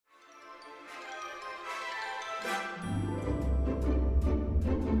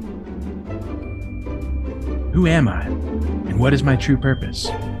Who am I? And what is my true purpose?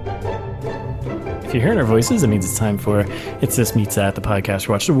 If you're hearing our voices, it means it's time for It's This Meets That, the podcast where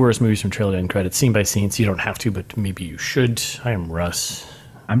we watch the worst movies from trailer to end credits, scene by scene, so you don't have to, but maybe you should. I am Russ.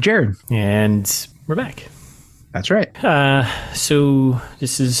 I'm Jared. And we're back. That's right. So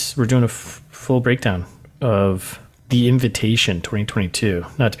we're doing a full breakdown of The Invitation 2022,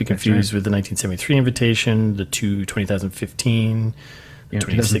 not to be confused with the 1973 Invitation, the 2015, the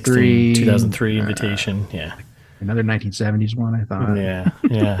 2016, 2003 Invitation. Yeah. Another 1970s one, I thought. Yeah.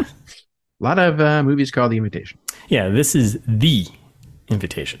 A lot of movies called The Invitation. Yeah, this is The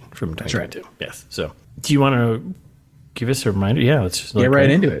Invitation from 2022. Right. Yes. So, do you want to give us a reminder? Yeah, let's just get right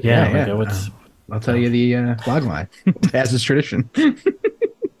into it. Yeah. I'll tell you the log line, as is tradition.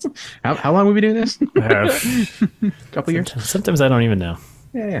 How long have we been doing this? Couple years? Sometimes I don't even know.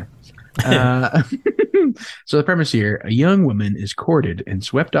 Yeah. So the premise here, a young woman is courted and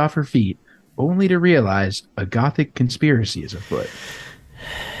swept off her feet only to realize a gothic conspiracy is afoot.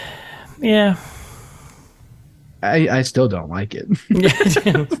 Yeah. I still don't like it.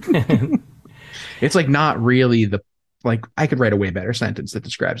 It's like not really I could write a way better sentence that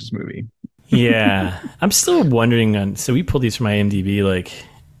describes this movie. Yeah. I'm still wondering so we pulled these from IMDb,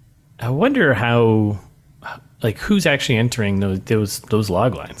 I wonder how who's actually entering those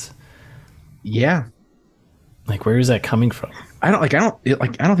log lines. Yeah. Where is that coming from? I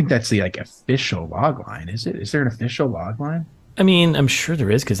don't think that's the official log line, is it? Is there an official log line? I mean, I'm sure there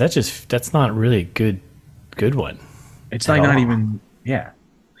is, because that's not really a good one. It's not even, yeah.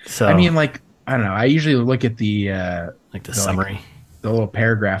 So I mean, I don't know. I usually look at the the summary, the little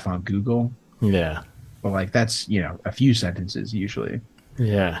paragraph on Google. Yeah, but that's a few sentences usually.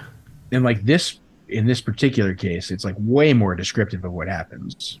 Yeah, and in this particular case, it's way more descriptive of what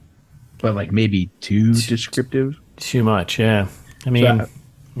happens, but maybe too descriptive, too much. Yeah, I mean.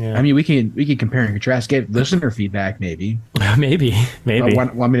 Yeah. I mean, we can compare and contrast. Get listener feedback, maybe. maybe.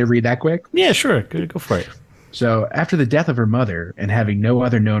 Want me to read that quick? Yeah, sure. Go for it. So, after the death of her mother and having no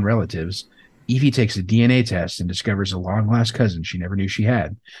other known relatives, Evie takes a DNA test and discovers a long-lost cousin she never knew she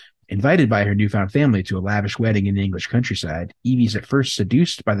had. Invited by her newfound family to a lavish wedding in the English countryside, Evie's at first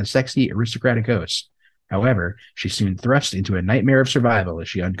seduced by the sexy, aristocratic host. However, she's soon thrust into a nightmare of survival as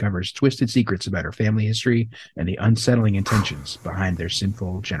she uncovers twisted secrets about her family history and the unsettling intentions behind their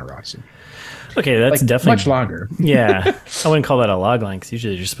sinful generosity. Okay, that's definitely much longer. Yeah, I wouldn't call that a log line, because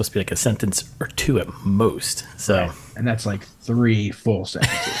usually you're supposed to be a sentence or two at most. So, right. And that's 3 full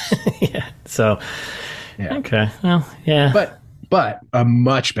sentences. Yeah. So, yeah. Okay. Well, yeah. But a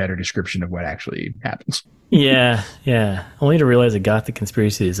much better description of what actually happens. Yeah. Only to realize a gothic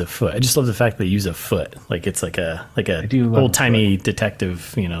conspiracy is afoot. I just love the fact that they use a foot, it's like a old timey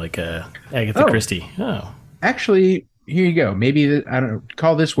detective, like a Agatha Christie. Oh, actually, here you go. Maybe I don't know.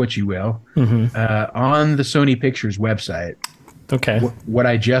 Call this what you will. Mm-hmm. On the Sony Pictures website. Okay. What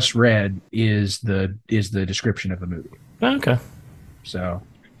I just read is the description of the movie. Oh, okay. So.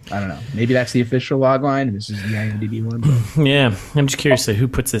 I don't know. Maybe that's the official log line, and this is the IMDb one. But. Yeah, I'm just curious who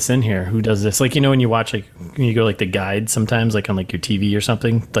puts this in here. Who does this? When you watch, when you go the guide sometimes, on your TV or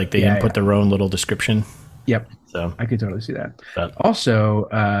something, they input their own little description. Yep. So I could totally see that. But also,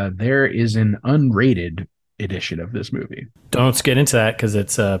 there is an unrated edition of this movie. Don't get into that because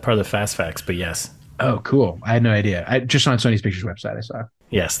it's part of the Fast Facts. But yes. Oh, cool! I had no idea. I just on Sony's Pictures website I saw.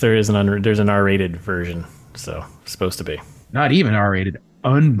 Yes, there is there's an R-rated version. So it's supposed to be. Not even R-rated.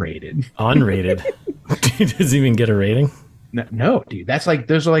 Unrated. Unrated. Does it even get a rating? No, dude. That's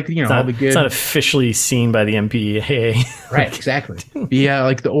those are all the good. It's not officially seen by the MPAA. Right, exactly.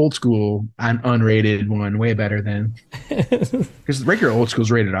 Yeah, the old school unrated one, way better than because the regular old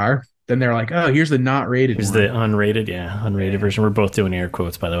school's rated R. Then they're oh, here's the not rated. Here's the unrated, unrated version. We're both doing air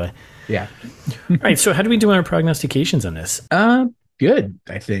quotes, by the way. Yeah. All right. So, how do we do our prognostications on this? Good,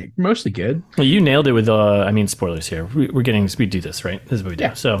 I think. Mostly good. Well, you nailed it with, spoilers here. We do this, right? This is what we do.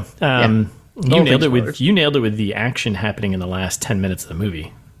 Yeah. So, you nailed it with the action happening in the last 10 minutes of the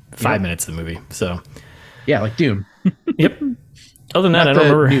movie, 5 minutes of the movie. So, yeah, like Doom. Yep. Other than that, I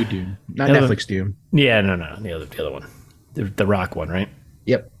don't remember. New Doom, not Netflix Doom. Yeah, no, the other one, the Rock one, right?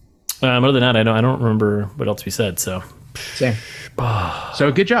 Yep. Other than that, I don't remember what else we said. So, same.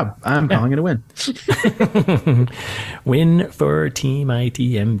 So good job. I'm calling it a win. Win for Team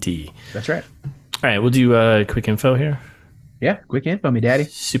ITMT. That's right. All right, we'll do quick info here. Yeah, quick info, me daddy.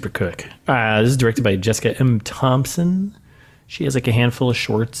 Super quick. This is directed by Jessica M. Thompson. She has a handful of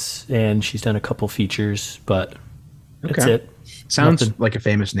shorts, and she's done a couple features, but that's it. Sounds like a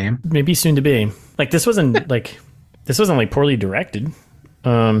famous name. Maybe soon to be. This wasn't poorly directed.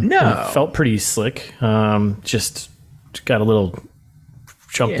 And No. it felt pretty slick. Just got a little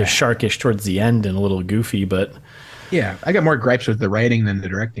jump to sharkish towards the end and a little goofy, but Yeah, I got more gripes with the writing than the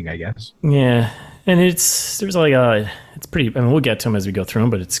directing, I guess. yeah. And it's pretty. I mean, we'll get to them as we go through them,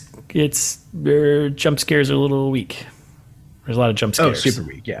 but their jump scares are a little weak. There's a lot of jump Oh, scares. super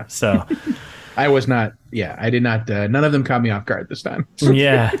weak, yeah. So I was not, I did not, none of them caught me off guard this time.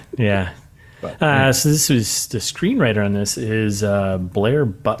 yeah. But, So this was the screenwriter on this is Blair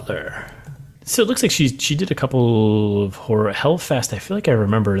Butler. So it looks like she did a couple of horror. Hellfest, I feel like I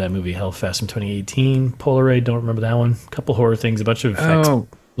remember that movie Hellfest from 2018. Polaroid, don't remember that one. A couple horror things, a bunch of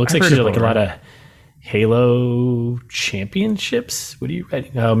looks I've like she heard did of like a lot Polaroid. of Halo championships. What are you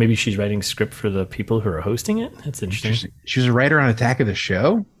writing? Oh, maybe she's writing script for the people who are hosting it. That's interesting. She was a writer on Attack of the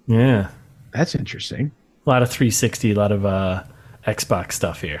Show. Yeah. That's interesting. A lot of 360, a lot of Xbox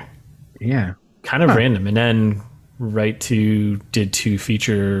stuff here. Yeah. Kind of random. And then did two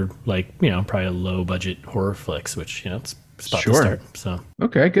feature, like, probably a low budget horror flicks, which, it's about to Sure. start. So,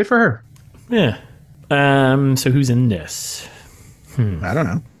 Okay, good for her. yeah. So who's in this? I don't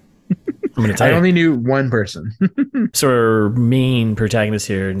know. I'm going to tell I you. only knew one person. So our main protagonist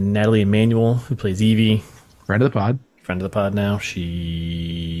here, Natalie Emanuel, who plays Evie, Friend of the pod. friend of the pod now.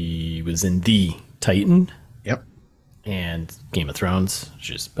 She was in The Titan Yep. and Game of Thrones, which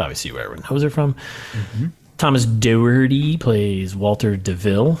is obviously where everyone knows her from. Thomas Doherty plays Walter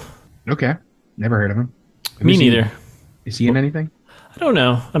DeVille. Okay. Never heard of him. Me Who's he- neither. Is he in anything? I don't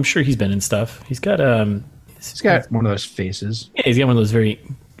know. I'm sure he's been in stuff. He's got He's got one of those faces. yeah, he's got one of those very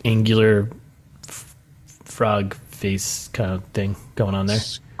angular frog face kind of thing going on there.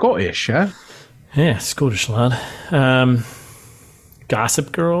 Scottish, huh? Yeah, Scottish lad.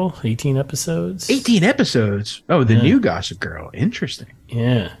 Gossip Girl, 18 episodes. 18 episodes. Oh, the new Gossip Girl. Interesting.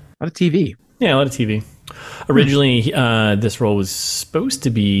 Yeah. A lot of TV. Yeah, a lot of TV. Originally, this role was supposed to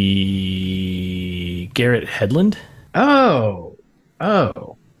be Garrett Hedlund. Oh.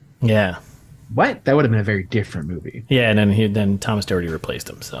 Yeah. What? That would have been a very different movie. Yeah, and then Thomas Doherty replaced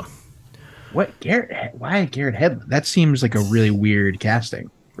him, so. What? Why Garrett Hedlund? That seems like a really weird casting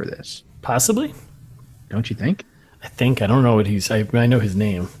for this. Possibly. Don't you think? I don't know what I know his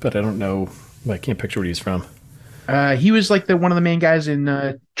name, but I don't know. I can't picture what he's from. He was like one of the main guys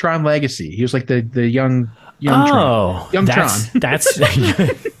in Tron Legacy. He was like the young Tron. Oh, Young that's, Tron. That's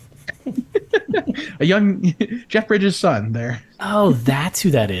A young Jeff Bridges' son there. oh, that's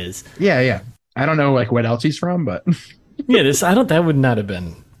who that is. Yeah. I don't know like what else he's from, but Yeah, that would not have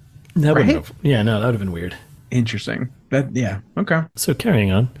been. That Right? wouldn't have, yeah, no, that would have been weird. interesting. Okay. So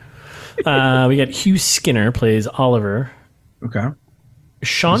carrying on, we got Hugh Skinner plays Oliver. Okay.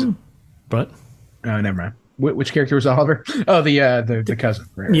 Sean, what? Oh, never mind. Which character was Oliver? Oh, the cousin.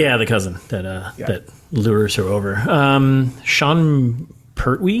 Right. Yeah, the cousin that lures her over. Sean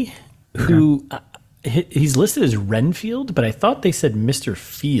Pertwee, who he's listed as Renfield, but I thought they said Mr.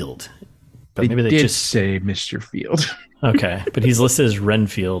 Field. But maybe they did just say Mr. Field. okay. But he's listed as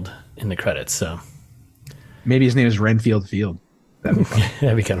Renfield in the credits, so Maybe his name is Renfield Field. That'd be fun.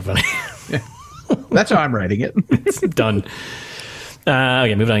 that'd be kind of funny. That's how I'm writing it. It's done.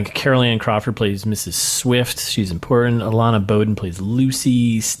 Okay, moving on. Carol Ann Crawford plays Mrs. Swift. She's important. Alana Bowden plays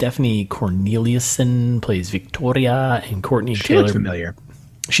Lucy. Stephanie Corneliuson plays Victoria, and Courtney She Taylor. looks familiar.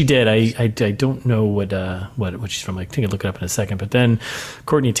 She did. I don't know what she's from. I think I'll look it up in a second. But then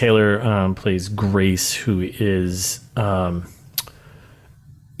Courtney Taylor plays Grace, who is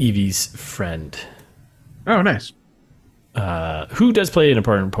Evie's friend, Oh, nice. who does play an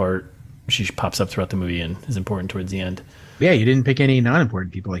important part. She pops up throughout the movie and is important towards the end. Yeah, you didn't pick any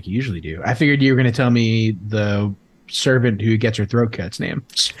non-important people like you usually do. I figured you were going to tell me the servant who gets her throat cut's name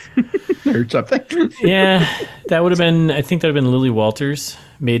or something. Yeah, that would have been. I think that would have been Lily Walters,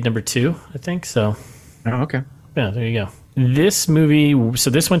 maid number 2. I think so. Oh, okay. Yeah, there you go. This movie.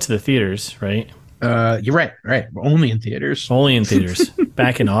 So this went to the theaters, right? You're right. Right. Only in theaters. Only in theaters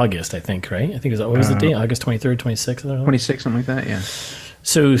back in August, I think. Right? I think what was the date? August 23rd, 26th. 26, something like that. Yeah.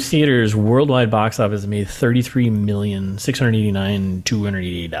 So theaters worldwide box office made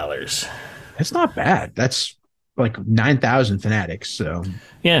 $33,689,288. That's not bad. That's like 9,000 fanatics. So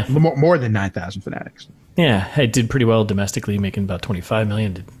Yeah, more than 9,000 fanatics. yeah, it did pretty well domestically, making about 25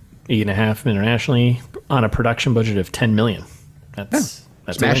 million. Did 8.5 internationally on a production budget of 10 million. That's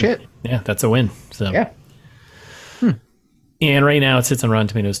Smash a win. hit. Yeah, that's a win. So Yeah. and right now it sits on Rotten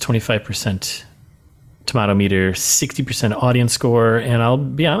Tomatoes 25% tomato meter, 60% audience score, and I'll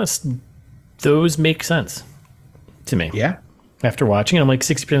be honest, those make sense to me. Yeah. After watching it, I'm like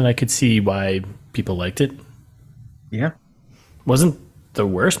 60%. I could see why people liked it. Yeah. Wasn't the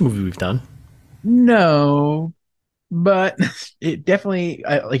worst movie we've done. No. but it definitely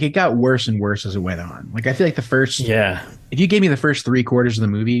like it got worse and worse as it went on. Like I feel like the first, Yeah. if you gave me the first 3/4 of the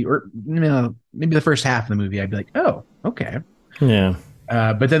movie, or maybe the first half of the movie, I'd be like, oh, okay. Yeah.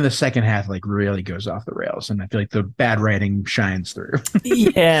 But then the second half like really goes off the rails, and I feel like the bad writing shines through.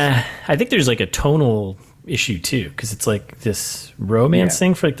 Yeah. I think there's like a tonal issue too, because it's like this romance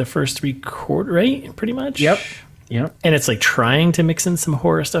thing for like the first 3/4, right? Pretty much. Yep. And it's like trying to mix in some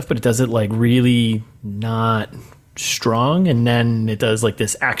horror stuff, but it does it like really not strong. And then it does like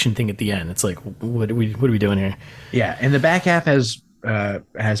this action thing at the end. It's like, what are we doing here? Yeah, and the back half has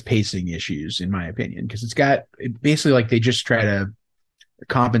pacing issues in my opinion, because basically like they just try to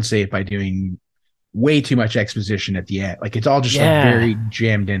compensate by doing way too much exposition at the end. Like it's all just like very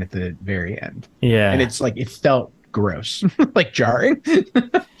jammed in at the very end. Yeah. And it's like it felt gross, like jarring.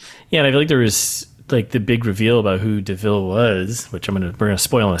 Yeah, and I feel like there was like the big reveal about who DeVille was, which we're gonna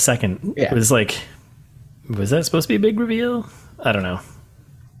spoil in a second. Yeah. It was like, was that supposed to be a big reveal? I don't know.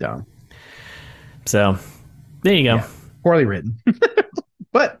 Dumb. So there you go. Yeah. Poorly written.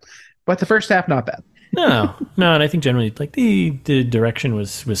 but the first half not bad. No, and I think generally like the direction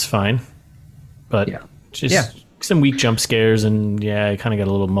was fine, but just some weak jump scares, and I kind of got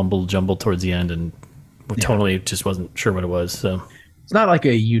a little mumble jumble towards the end, and totally just wasn't sure what it was. So it's not like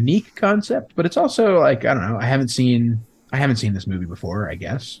a unique concept, but it's also like I don't know. I haven't seen this movie before, I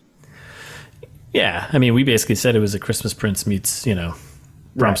guess. Yeah, I mean, we basically said it was a Christmas Prince meets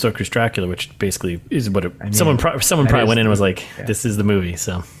Bram Stoker's Dracula, which basically is what someone probably went in and was like, "This is the movie."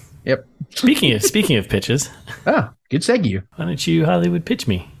 So. Yep. Speaking of pitches. Oh, good segue. Why don't you Hollywood pitch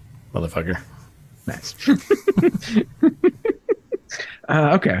me, motherfucker? Nice.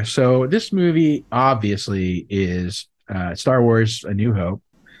 Okay, so this movie obviously is Star Wars: A New Hope,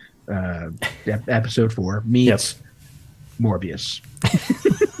 Episode 4 meets Morbius.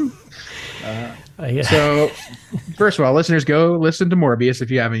 So, first of all, listeners, go listen to Morbius if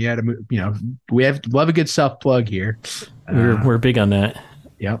you haven't yet. We love a good self plug here. We're big on that.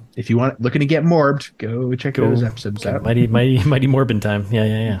 Yeah, if you want looking to get morbed, go check those episodes out. Mighty Morbin time. Yeah.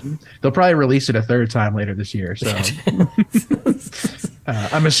 Mm-hmm. They'll probably release it a third time later this year. So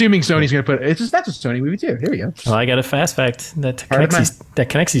I'm assuming Sony's going to put that's a Sony movie too. Here we go. Well, I got a fast fact that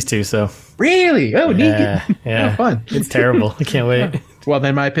connects these two. So really, neat. Yeah, fun. It's terrible. I can't wait. Well,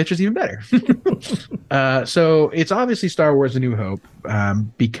 then my pitch is even better. So it's obviously Star Wars: A New Hope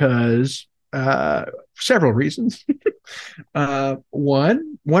because several reasons.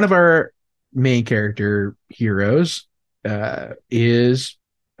 One of our main character heroes is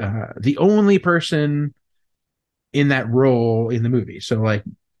the only person in that role in the movie. So like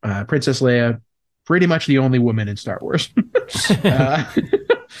Princess Leia, pretty much the only woman in Star Wars.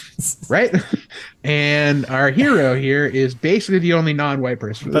 Right? And our hero here is basically the only non-white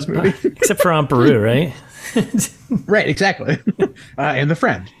person in this movie. Except for Aunt Beru, right? Right, exactly. And the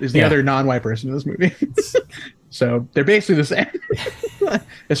friend is the other non-white person in this movie. So they're basically the same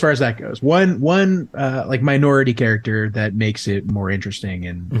as far as that goes. One like minority character that makes it more interesting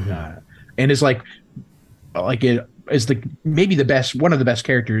and is like it is maybe one of the best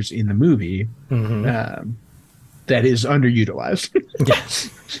characters in the movie that is underutilized. Yes.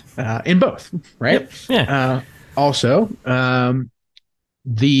 In both, right? Yep. Yeah. Also,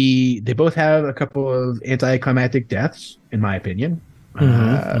 they both have a couple of anticlimactic deaths, in my opinion.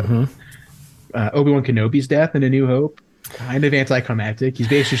 Obi-Wan Kenobi's death in A New Hope, kind of anticlimactic. He's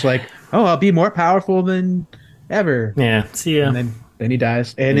basically just like, "Oh, I'll be more powerful than ever." Yeah. See ya. And then he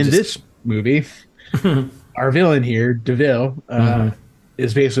dies. And in this movie, our villain here, DeVille,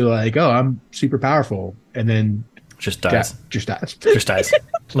 is basically like, "Oh, I'm super powerful," and then just dies. Just dies.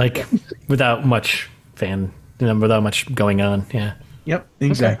 Like without much without much going on. Yeah. Yep.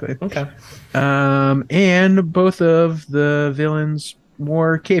 Exactly. Okay. And both of the villains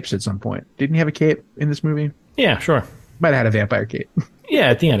wore capes at some point. Didn't he have a cape in this movie? Yeah, sure. Might have had a vampire cape. Yeah,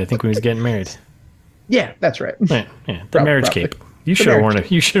 at the end, I think when he was getting married. Yeah, that's right. Yeah. The marriage cape. You should have worn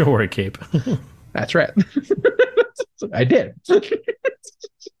a cape. That's right. I did.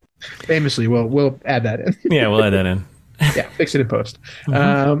 Famously, we'll add that in. Yeah, we'll add that in. Yeah, fix it in post.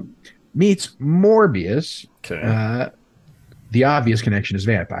 Meets Morbius. Okay. The obvious connection is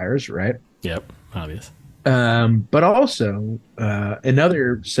vampires, right? Yep, obvious. But also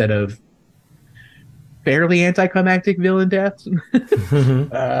another set of fairly anticlimactic villain deaths,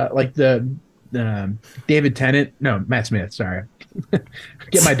 like the David Tennant. No, Matt Smith. Sorry,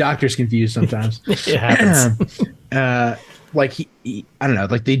 get my doctors confused sometimes. It happens. Like I don't know.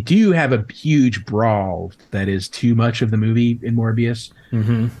 Like they do have a huge brawl that is too much of the movie in Morbius.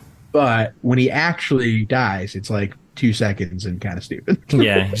 But when he actually dies, it's like 2 seconds and kind of stupid.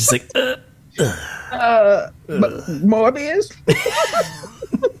 Yeah, just like. Morbius.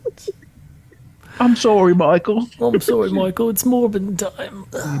 I'm sorry, Michael. I'm sorry, Michael. It's Morbin time.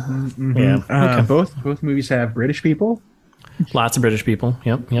 Yeah. Okay. Both movies have British people Lots of British people.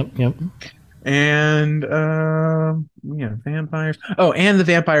 Yep. and vampires. Oh, and the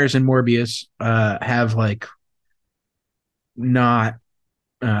vampires in Morbius have like not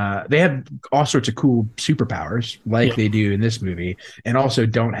they have all sorts of cool superpowers like they do in this movie, and also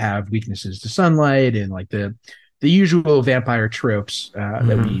don't have weaknesses to sunlight and like the usual vampire tropes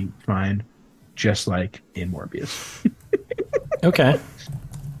that we find just like in Morbius. Okay.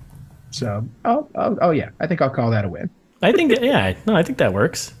 So oh yeah, I think I'll call that a win. I think I think that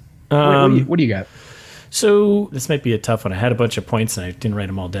works. What do you got? So this might be a tough one. I had a bunch of points and I didn't write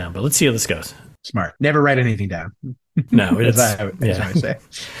them all down, but let's see how this goes. Smart. Never write anything down. No, it's as I say.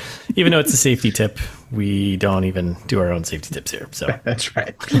 Even though it's a safety tip, we don't even do our own safety tips here. So that's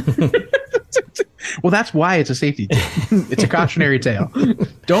right. Well, that's why it's a safety tip. It's a cautionary tale.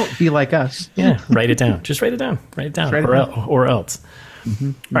 Don't be like us. Yeah, write it down. Just write it down. Write it down, or else.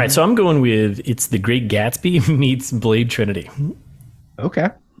 All right, so I'm going with it's The Great Gatsby meets Blade Trinity. Okay.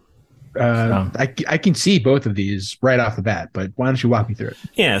 I can see both of these right off the bat, but why don't you walk me through it?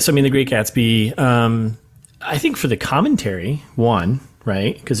 Yeah, so I mean, The Great Gatsby, I think for the commentary,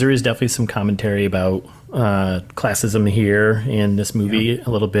 right? Because there is definitely some commentary about classism here in this movie a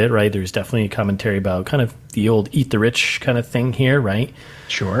little bit, right? There's definitely a commentary about kind of the old eat the rich kind of thing here, right?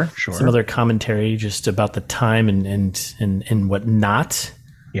 Sure. Some other commentary just about the time and whatnot.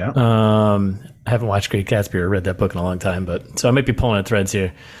 Yeah. I haven't watched Great Gatsby or read that book in a long time, but so I might be pulling at threads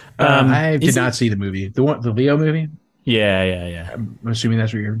here. I did not see the movie. The Leo movie? Yeah. I'm assuming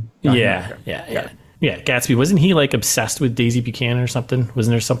that's what you're talking about. Yeah, Gatsby, wasn't he like obsessed with Daisy Buchanan or something?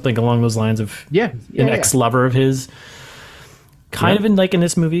 Wasn't there something along those lines of an ex-lover of his? Kind of in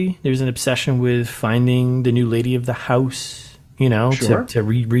this movie, there's an obsession with finding the new lady of the house, to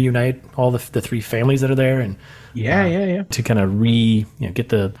reunite all the three families that are there, and to kind of get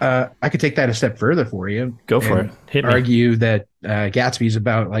the. I could take that a step further for you. Go for it. Hit me. Argue that Gatsby's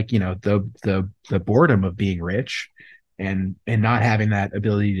about the boredom of being rich, and not having that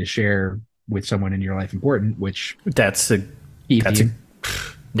ability to share with someone in your life important, which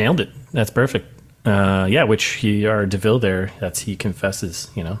nailed it. That's perfect. Which DeVille there, he confesses,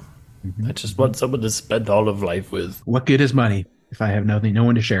 I just want someone to spend all of life with. What good is money if I have no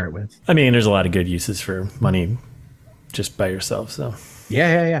one to share it with? I mean, there's a lot of good uses for money just by yourself. So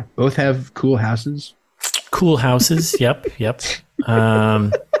yeah. Both have cool houses. Yep.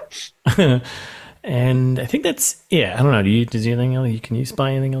 And I think that's I don't know. Does anything else? Can you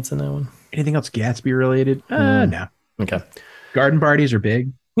spy anything else in that one? Anything else Gatsby related? No. Okay. Garden parties are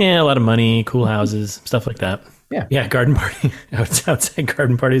big. Yeah, a lot of money, cool houses, stuff like that. Yeah. Garden party. Outside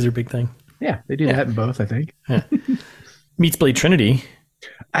garden parties are a big thing. Yeah, they do that in both, I think. Yeah. Meets Blade Trinity.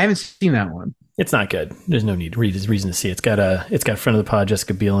 I haven't seen that one. It's not good. There's no need. Reason to see it. It's got friend of the pod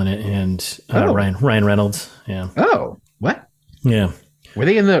Jessica Biel in it and Ryan Reynolds. Yeah. Oh, what? Yeah. Were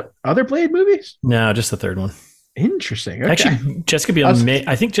they in the other Blade movies? No, just the third one. Interesting. Okay. Actually, Jessica Biel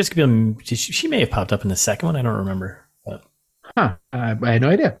she may have popped up in the second one. I don't remember. But. I had no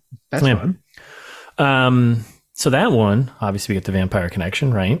idea. That's fun. So that one, obviously, we get the vampire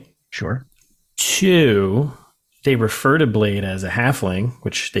connection, right? Sure. 2, they refer to Blade as a halfling,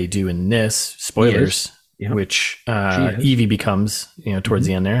 which they do in this. Spoilers. Yep. Which Evie becomes, towards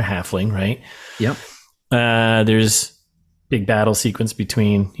the end there, halfling, right? Yep. There's big battle sequence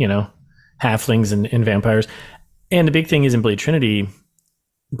between, halflings and vampires. And the big thing is in Blade Trinity,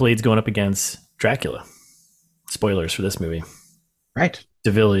 Blade's going up against Dracula. Spoilers for this movie. Right.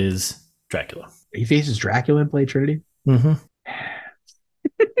 DeVille is Dracula. He faces Dracula in Blade Trinity? Mm-hmm.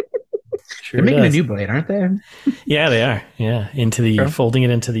 They're making a new Blade, aren't they? Yeah, they are. Yeah, folding it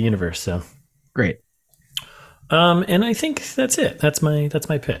into the universe. So great. And I think that's it. That's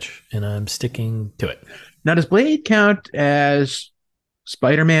my pitch, and I'm sticking to it. Now, does Blade count as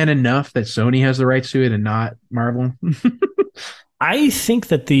Spider-Man enough that Sony has the rights to it and not Marvel? I think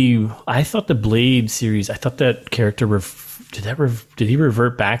that I thought the Blade series, I thought that character did he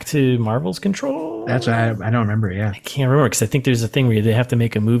revert back to Marvel's control? That's what I don't remember. Yeah, I can't remember because I think there's a thing where they have to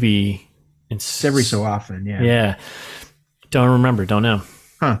make a movie. It's every so often. Yeah. Yeah. Don't remember. Don't know.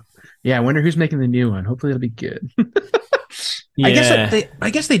 Huh. Yeah. I wonder who's making the new one. Hopefully it'll be good. Yeah. I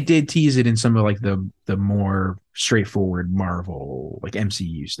guess they did tease it in some of the more straightforward Marvel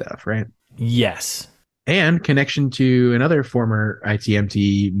MCU stuff, right? Yes. And connection to another former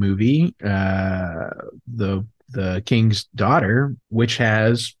ITMT movie, the King's Daughter, which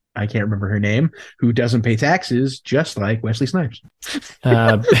has I can't remember her name, who doesn't pay taxes, just like Wesley Snipes.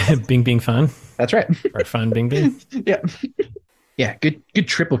 Bing Bing Fun. That's right. Or Fun Bing Bing. Yeah. Yeah. Good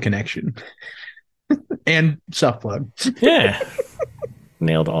triple connection. And self plug. Yeah.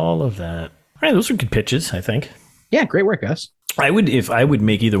 Nailed all of that. All right. Those were good pitches, I think. Yeah. Great work, Gus. I would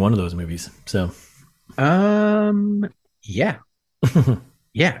make either one of those movies. So, yeah.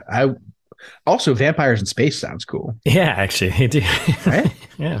 Yeah. Also, vampires in space sounds cool. Yeah, actually, I do. Right?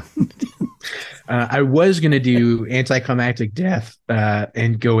 Yeah. I was going to do anticlimactic death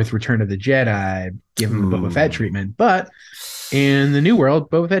and go with Return of the Jedi, give him the Boba Fett treatment. But in the new world,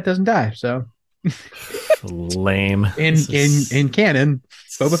 Boba Fett doesn't die. So lame. In canon,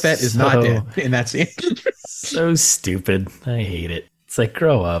 Boba Fett is not dead in that scene. So stupid. I hate it. It's like,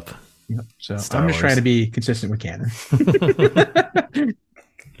 grow up. Yep. So Star I'm just Wars. trying to be consistent with canon.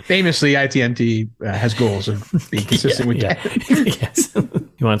 Famously, ITMT has goals of being consistent with canon. Yes.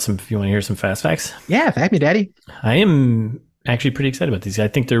 You want to hear some fast facts? Yeah, fact me, Daddy. I am actually pretty excited about these. I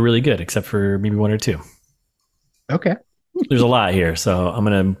think they're really good, except for maybe one or two. Okay. There's a lot here, so I'm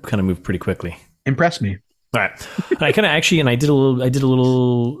gonna kind of move pretty quickly. Impress me. All right. I kind of actually, and I did a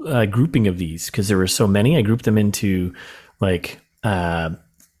little grouping of these because there were so many. I grouped them into like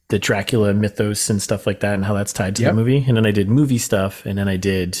the Dracula mythos and stuff like that, and how that's tied to the movie. And then I did movie stuff, and then I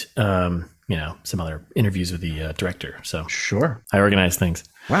did some other interviews with the director. So Sure. I organized things.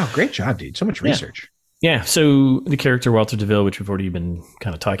 Wow, great job, dude. So much research. Yeah. So the character Walter DeVille, which we've already been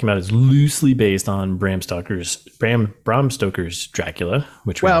kind of talking about, is loosely based on Bram Stoker's Dracula,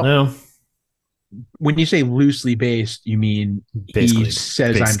 which we all know. When you say loosely based, you mean Basically, he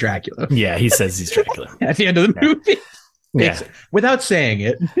says I'm Dracula. Yeah, he says he's Dracula. At the end of the movie. Yeah. Without saying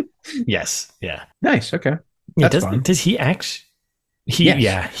it. Yes. Yeah. Nice. Okay. Yeah, That's fun. does he act?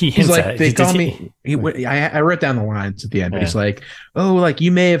 Yes. He He's hints like, at they it. Does call he- me. I wrote down the lines at the end, but Yeah. he's like, oh, like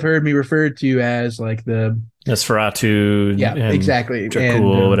you may have heard me referred to as like the Nosferatu. yeah, and exactly,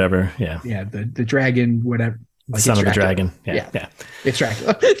 Dracul, whatever. Yeah. yeah, the dragon, whatever, like Son it's of the Dracula. dragon. Yeah. It's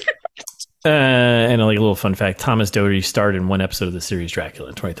Dracula. And like a little fun fact: Thomas Doty starred in one episode of the series Dracula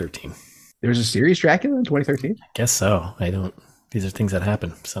in 2013. There was a series Dracula in 2013. Guess so. I don't. These are things that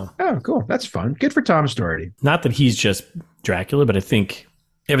happen. So Oh, cool. That's fun. Good for Thomas Doherty. not that he's just Dracula, but I think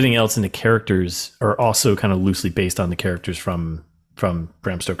everything else in the characters are also kind of loosely based on the characters from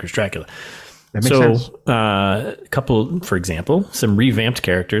Bram Stoker's Dracula. That makes So sense. a couple, for example, some revamped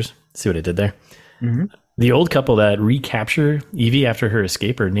characters. See what I did there? Mhm. The old couple that recapture Evie after her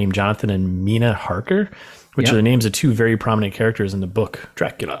escape are named Jonathan and Mina Harker, which Yep. are the names of two very prominent characters in the book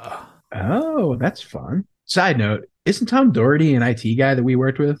Dracula. Oh, that's fun. Side note: isn't Tom Doherty an IT guy that we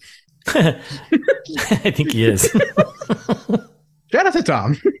worked with? I think he is. Shout out to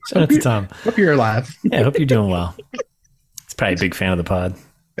Tom. Shout out to Tom. Hope you're alive. Yeah, I hope you're doing well. He's probably a big fan of the pod,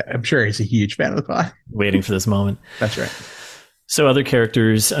 I'm sure he's a huge fan of the pod. waiting for this moment. That's right. So other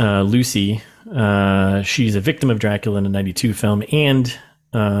characters, Lucy, she's a victim of Dracula in a 92 film and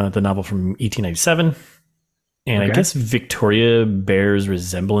the novel from 1897. And Okay. I guess Victoria bears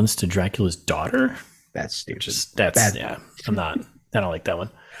resemblance to Dracula's daughter. That's stupid. Just that's Bad. yeah. I don't like that one.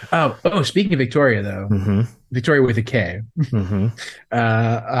 Oh, speaking of Victoria, though, Mm-hmm. Victoria with a K. Mm-hmm.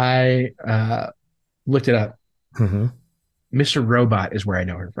 I looked it up. Mm-hmm. Mr. Robot is where I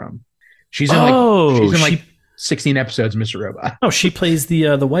know her from. She's in like 16 episodes of Mr. Robot. she plays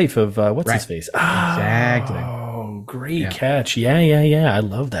the wife of what's Right. his face? Exactly. Oh, great Yeah. catch. Yeah. I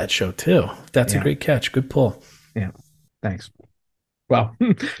love that show too. That's a Yeah. great catch. Good pull. Thanks. Well,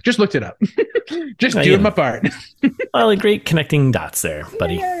 just looked it up. Just Oh, doing yeah. my part. Well, like great connecting dots there,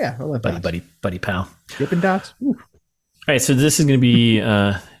 buddy. Yeah. I love dots. Buddy, pal. Dipping dots. Ooh. All right, so this is going to be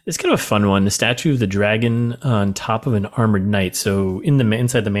it's kind of a fun one. The statue of the dragon on top of an armored knight. So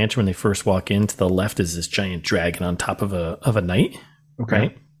inside the mansion, when they first walk in, to the left is this giant dragon on top of a knight. Okay.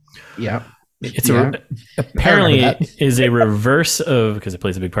 Right? Yeah. It's Yeah. apparently I remember that. is a reverse of, because it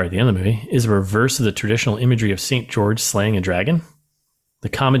plays a big part at the end of the movie, is a reverse of the traditional imagery of Saint George slaying a dragon. The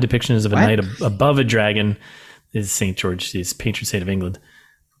common depiction is of a What? knight above a dragon is Saint George, his patron saint of England.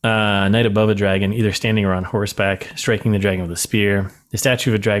 A knight above a dragon, either standing or on horseback, striking the dragon with a spear. The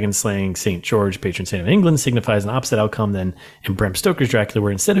statue of a dragon slaying St. George, patron saint of England, signifies an opposite outcome than in Bram Stoker's Dracula,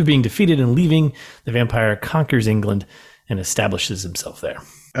 where instead of being defeated and leaving, the vampire conquers England and establishes himself there.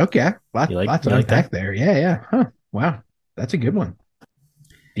 Okay. Lots You to like unpack that? there. Yeah. Huh. Wow. That's a good one.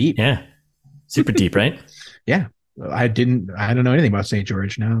 Deep. Yeah. Super deep, right? I don't know anything about St.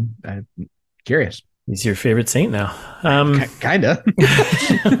 George now. I'm curious. He's your favorite saint now. Kinda.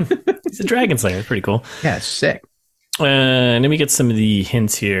 He's a dragon slayer. Pretty cool. Yeah, it's sick. And then we get some of the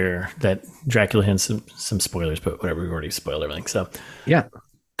hints here that Dracula hints, some spoilers, but whatever, we've already spoiled everything. So Yeah.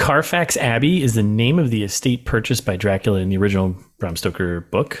 Carfax Abbey is the name of the estate purchased by Dracula in the original Bram Stoker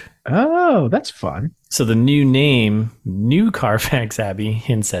book. Oh, that's fun. So the new name, New Carfax Abbey,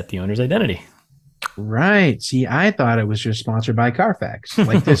 hints at the owner's identity. Right. See, I thought it was just sponsored by Carfax,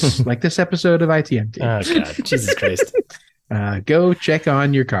 like this episode of ITMT. Oh God, Jesus Christ! Go check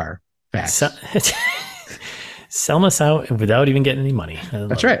on your car. Facts. Sell us out without even getting any money.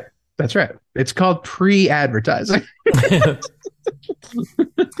 That's right. That's right. It's called pre-advertising.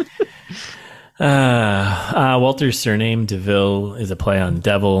 Walter's surname, DeVille, is a play on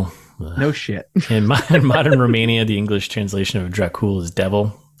devil. No shit. In modern Romania, the English translation of Dracul is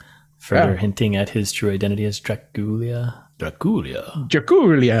devil, further hinting at his true identity as Dracula. Dracula.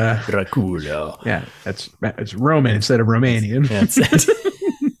 Yeah, it's Roman instead of Romanian. That's it.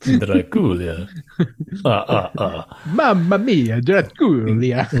 Dracula. Mamma mia, Dracula.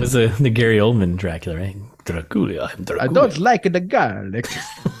 It was the Gary Oldman Dracula, right? Dracula. I don't like the garlic.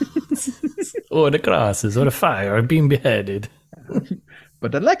 Or the crosses, or the fire, or being beheaded.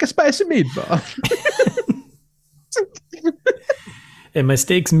 But I like a spicy meatball. And my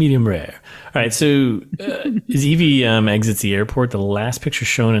steak's medium rare. All right, so as Evie exits the airport, the last picture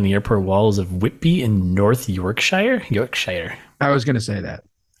shown on the airport wall is of Whitby in North Yorkshire. I was going to say that.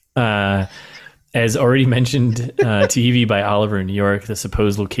 As already mentioned to Evie by Oliver in New York, the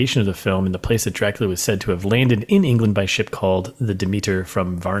supposed location of the film and the place that Dracula was said to have landed in England by ship called the Demeter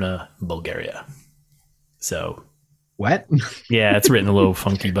from Varna, Bulgaria. So... What? Yeah, it's written a little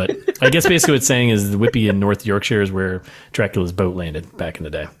funky, but I guess basically what it's saying is the Whitby in North Yorkshire is where Dracula's boat landed back in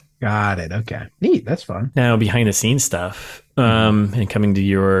the day. Got it. Okay. Neat. That's fun. Now, behind the scenes stuff, and coming to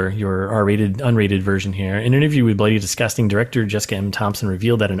your R-rated, unrated version here, an interview with Bloody Disgusting director Jessica M. Thompson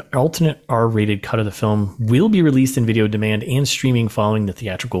revealed that an alternate R-rated cut of the film will be released in video demand and streaming following the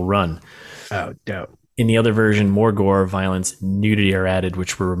theatrical run. Oh, dope. In the other version, more gore, violence, nudity are added,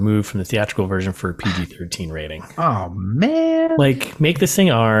 which were removed from the theatrical version for a PG-13 rating. Oh, man. Like, make this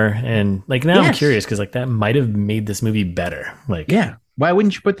thing R, and like now I'm curious because like that might have made this movie better. Like, yeah, why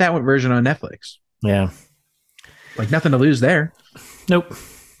wouldn't you put that one version on Netflix? Yeah, like nothing to lose there. Nope.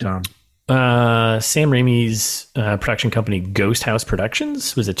 Dumb. Sam Raimi's production company Ghost House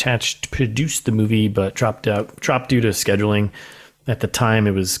Productions was attached to produce the movie, but dropped due to scheduling. At the time,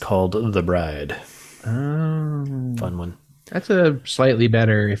 it was called The Bride. Oh, fun one. That's a slightly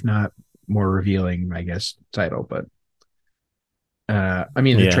better, if not more revealing, I guess, title. But I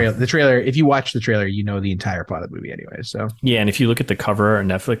mean, the trailer. If you watch the trailer, you know the entire plot of the movie anyway. So yeah, and if you look at the cover on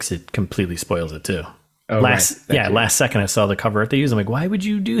Netflix, it completely spoils it too. Oh, last second I saw the cover art they used. I'm like, why would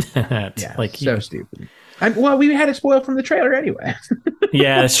you do that? Yeah, like so stupid. Well, we had it spoiled from the trailer anyway.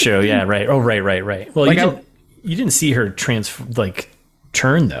 Yeah, that's true. Yeah, right. Oh, right. Well, like you didn't see her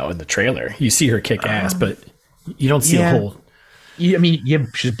turn though in the trailer. You see her kick ass, but you don't see the whole. I mean,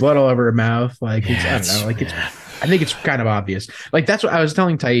 she's blood all over her mouth. Like I don't know. Like I think it's kind of obvious. Like that's what I was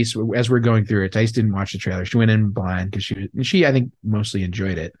telling Thais as we're going through it. Thais didn't watch the trailer. She went in blind because she I think mostly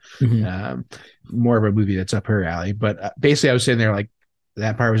enjoyed it. Mm-hmm. More of a movie that's up her alley. But basically, I was sitting there like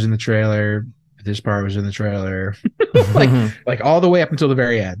that part was in the trailer. This part was in the trailer. like all the way up until the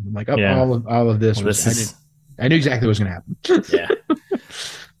very end. I'm like, all of this. I knew exactly what was going to happen. Yeah.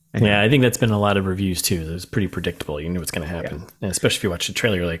 Yeah, I think that's been a lot of reviews too. It was pretty predictable. You knew what's going to happen. And especially if you watch the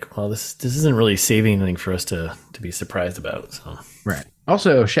trailer, you're like, well, this isn't really saving anything for us to be surprised about. So right.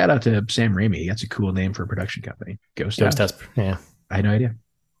 Also, shout out to Sam Raimi. That's a cool name for a production company. Ghost House. Yeah. I had no idea.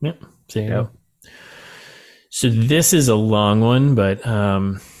 Yep. So this is a long one, but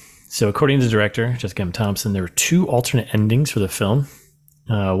so according to the director, Jessica M. Thompson, there were two alternate endings for the film.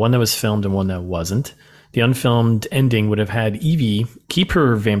 One that was filmed and one that wasn't. The unfilmed ending would have had Evie keep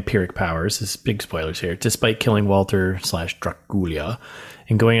her vampiric powers, this is big spoilers here, despite killing Walter / Dracula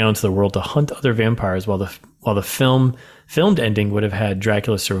and going out into the world to hunt other vampires, while the filmed ending would have had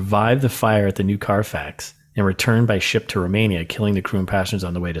Dracula survive the fire at the New Carfax and return by ship to Romania, killing the crew and passengers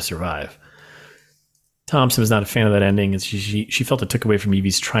on the way to survive. Thompson was not a fan of that ending, as she felt it took away from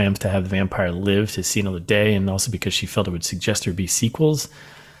Evie's triumph to have the vampire live to see another day, and also because she felt it would suggest there would be sequels.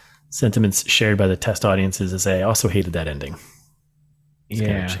 Sentiments shared by the test audiences, as I also hated that ending.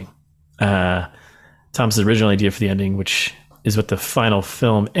 It's Thompson's original idea for the ending, which is what the final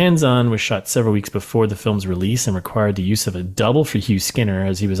film ends on, was shot several weeks before the film's release and required the use of a double for Hugh Skinner,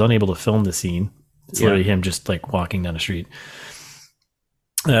 as he was unable to film the scene. It's literally him just like walking down the street.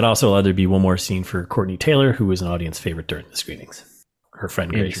 That also allowed there to be one more scene for Courtney Taylor, who was an audience favorite during the screenings. Her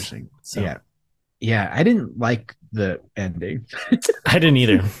friend Grace. Interesting. So. Yeah. I didn't like the ending. I didn't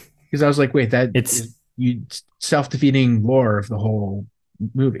either. Because I was like, wait, it's self-defeating lore of the whole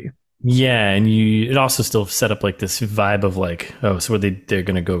movie. Yeah, and it also still set up like this vibe of like, oh, so they're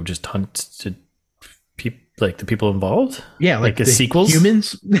gonna go just hunt to like the people involved? Yeah, like the sequels?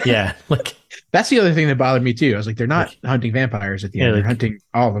 Humans. Yeah, like that's the other thing that bothered me too. I was like, they're not hunting vampires at the end; they're hunting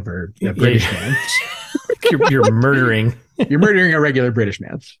Oliver, the British man. you're murdering. You're murdering a regular British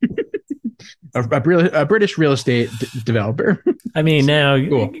man, a British real estate developer. I mean, now,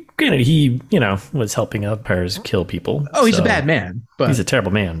 granted, he was helping vampires kill people. Oh, he's a bad man, but he's a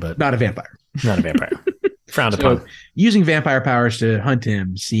terrible man, but not a vampire. Not a vampire. Frowned upon. Using vampire powers to hunt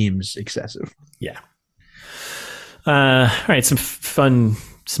him seems excessive. Yeah. All right, some fun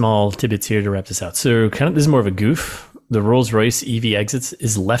small tidbits here to wrap this out. So, this is more of a goof. The Rolls-Royce EV exits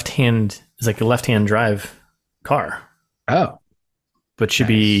is like a left-hand drive car. Oh, but should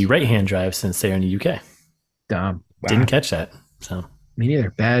be right-hand drive since they are in the UK. Dumb. Wow. Didn't catch that. So me neither.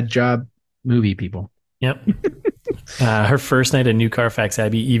 Bad job, movie people. Yep. Her first night at New Carfax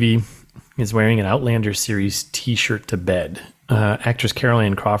Abbey, Evie is wearing an Outlander series T-shirt to bed. Actress Carol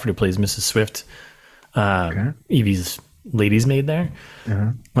Ann Crawford, who plays Mrs. Swift, Evie's lady's maid there,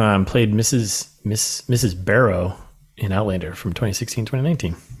 played Mrs. Barrow in Outlander from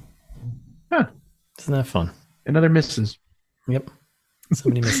 2016-2019. Huh. Isn't that fun? Another Mrs. Yep. So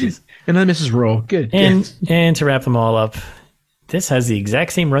many misses. Another Mrs. Roll. Good. And to wrap them all up, this has the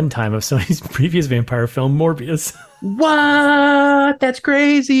exact same runtime of Sony's previous vampire film, Morbius. What? That's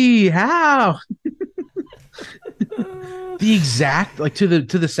crazy. How? The exact, like to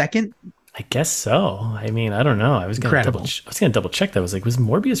the second? I guess so. I mean, I don't know. I was gonna double check that. I was like, was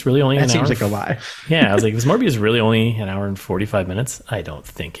Morbius really only an hour? That seems like a lie. Yeah, I was like, was Morbius really only an hour and 45 minutes? I don't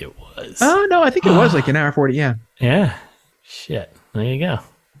think it was. Oh no, I think it was like an hour 40. Yeah. Yeah. Shit. There you go.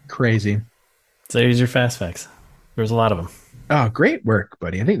 Crazy. So there's your fast facts. There's a lot of them. Oh, great work,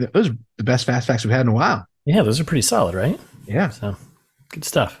 buddy. I think those are the best fast facts we've had in a while. Yeah, those are pretty solid, right? Yeah. So good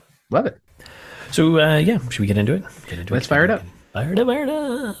stuff. Love it. So should we get into it? Let's fire it up. Fire it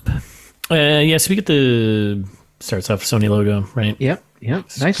up. So we get the starts off Sony logo, right? Yep.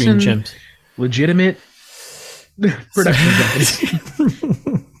 Nice Green and gems. Legitimate production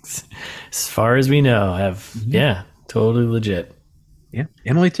company. As far as we know, totally legit. Yeah,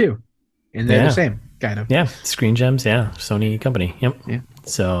 Emily too, and they're the same kind of. Yeah, Screen Gems. Yeah, Sony company. Yep. Yeah.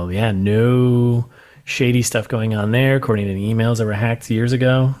 So no shady stuff going on there. According to the emails that were hacked years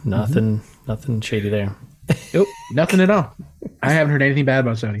ago, nothing shady there. Nope, nothing at all. I haven't heard anything bad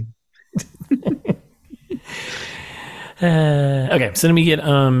about Sony. Okay, so then we get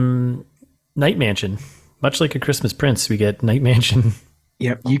Night Mansion. Much like a Christmas Prince, we get Night Mansion.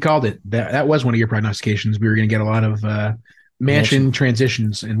 Yep, you called it. That was one of your prognostications. We were going to get a lot of mansion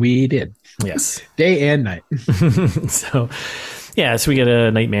transitions, and we did. Yes, day and night. So we get a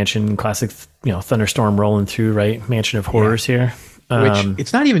Night Mansion classic, thunderstorm rolling through, right? Mansion of Horrors here. Which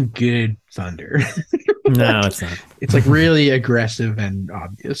it's not even good thunder. No, it's not. It's like really aggressive and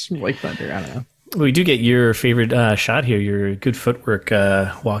obvious, like thunder. I don't know. We do get your favorite shot here. Your good footwork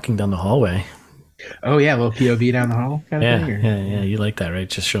walking down the hallway. Oh yeah, a little POV down the hall kind of thing. Yeah. You like that, right?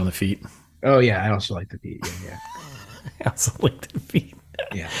 Just showing the feet. Oh yeah, I also like the feet. Yeah. I also like the feet.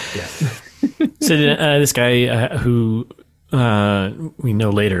 Yeah. So this guy who we know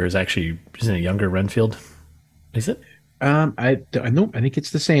later isn't a younger Renfield. Is it? I think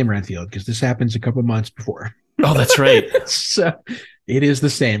it's the same Renfield because this happens a couple months before. Oh, that's right. So it is the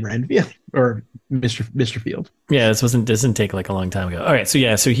same Renfield or Mr. Field. Yeah, doesn't take like a long time ago. All right, so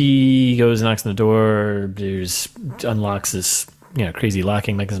he goes and knocks on the door. Unlocks this crazy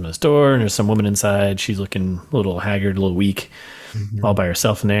locking mechanism on his door, and there's some woman inside. She's looking a little haggard, a little weak, all by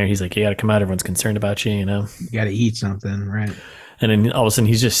herself in there. He's like, "You got to come out. Everyone's concerned about you. You got to eat something, right?" And then all of a sudden,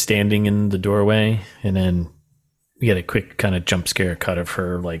 he's just standing in the doorway, and then we get a quick kind of jump scare cut of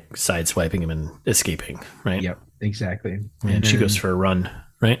her like sideswiping him and escaping, right? Yep, exactly. And she goes for a run,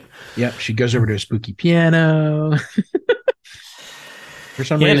 right? Yep, she goes over to a spooky piano for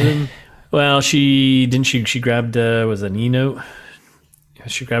some reason. Well, she grabbed was an E-note.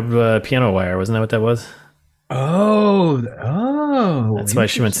 She grabbed a piano wire. Wasn't that what that was? Oh, that's why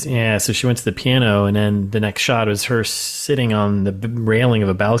she went. Yeah, so she went to the piano, and then the next shot was her sitting on the railing of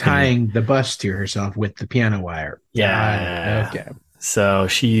a balcony, tying the bus to herself with the piano wire. Yeah. Okay. So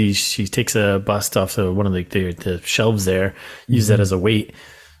she takes a bust off one of the shelves there, uses that as a weight,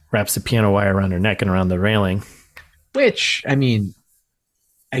 wraps the piano wire around her neck and around the railing. Which, I mean,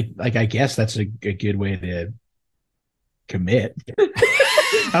 I guess that's a good way to commit.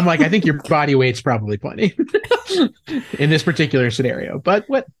 I'm like, I think your body weight's probably plenty in this particular scenario, but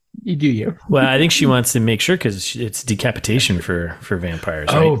what you do you? Well, I think she wants to make sure because it's decapitation for vampires.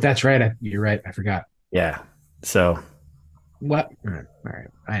 Oh, right? That's right. You're right. I forgot. Yeah. So what? All right.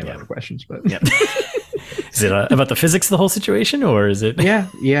 I have other questions, but yeah. Is it about the physics of the whole situation, or is it? Yeah.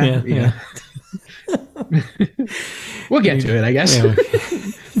 We'll get to it, I guess. Yeah.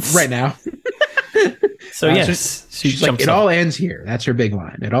 Right now. So yes, she's like, it all ends here. That's her big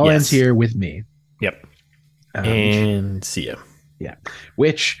line. It all ends here with me. Yep. And see ya. Yeah.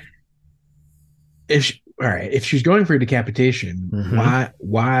 Which, if she's going for decapitation,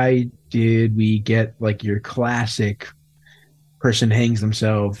 why did we get like your classic person hangs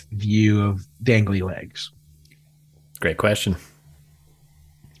themselves view of dangly legs? Great question.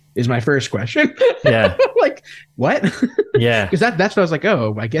 Is my first question. Yeah. Like, what? Yeah. Because that's what I was like,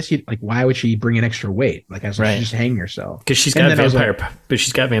 oh, I guess why would she bring an extra weight? Like, I was like, she's just hanging herself. Because she's got vampire, but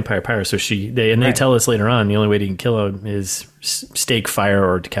she's got vampire power. So they tell us later on the only way you can kill him is stake, fire,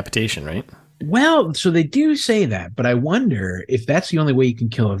 or decapitation, right? Well, so they do say that, but I wonder if that's the only way you can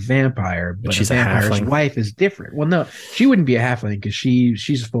kill a vampire. But she's a vampire's wife is different. Well, no, she wouldn't be a halfling because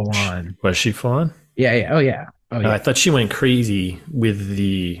she's full on. Was she full on? Yeah. Oh, yeah. I thought she went crazy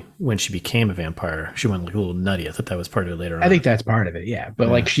when she became a vampire. She went like a little nutty. I thought that was part of it later on. I think that's part of it. Yeah, but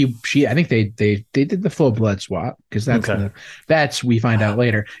like she, I think they did the full blood swap because that's we find out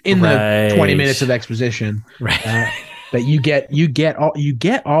later in the 20 minutes of exposition. Right. That you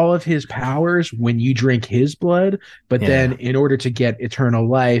get all of his powers when you drink his blood, but then in order to get eternal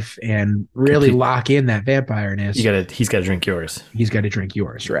life and really lock in that vampireness, he's got to drink yours. He's got to drink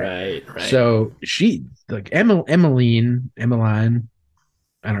yours, right? Right. So she, like Emmeline, I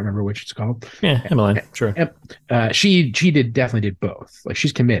don't remember which it's called. Yeah, Emmeline, sure. She definitely did both. Like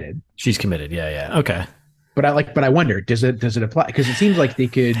she's committed. She's committed. Yeah. Okay. But I wonder, does it apply? Because it seems like they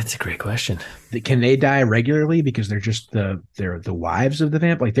could. That's a great question. Can they die regularly because they're just they're the wives of the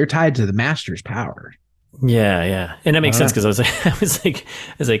vamp? Like they're tied to the master's power. Yeah, and that makes sense because I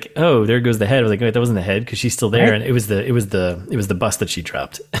was like, oh, there goes the head. I was like, wait, that wasn't the head because she's still there, right. And it was the bust that she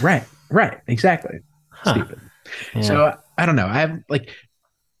dropped. Right, exactly. Stupid. Yeah. So I don't know. I'm like,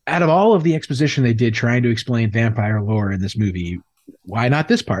 out of all of the exposition they did trying to explain vampire lore in this movie, why not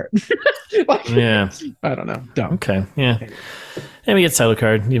this part? Yeah, I don't know. Dumb. Okay, yeah. And we get title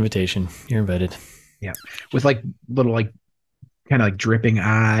card, the invitation. You're invited. Yeah, with like little like kind of like dripping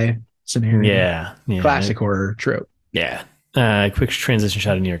eye scenario. Yeah. Classic horror trope. Yeah. Quick transition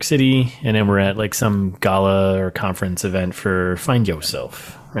shot in New York City, and then we're at like some gala or conference event for Find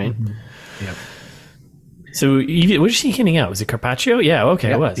Yourself, right? Mm-hmm. Yeah. So, what is she handing out? Was it Carpaccio? Yeah, okay,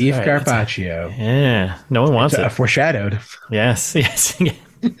 yeah, it was. Beef Carpaccio. Yeah, no one wants it. Foreshadowed. Yes. I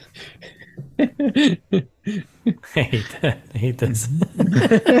hate this.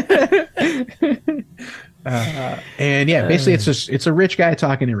 And yeah, basically it's a rich guy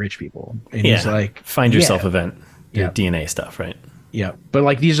talking to rich people. And he's like, Find Yourself event. The DNA stuff, right? Yeah. But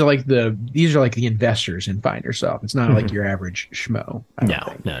like these are like the investors in Find Yourself. It's not like your average schmo.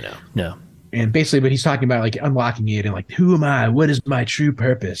 No. And basically, but he's talking about like unlocking it and like, who am I? What is my true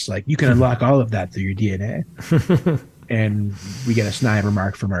purpose? Like you can unlock all of that through your DNA. And we get a snide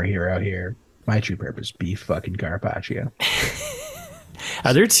remark from our hero here. My true purpose, beef fucking Carpaccio.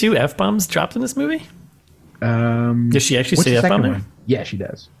 Are there 2 F-bombs dropped in this movie? Does she actually say F-bomb there? Yeah, she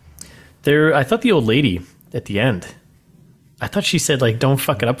does. I thought the old lady at the end, I thought she said like, don't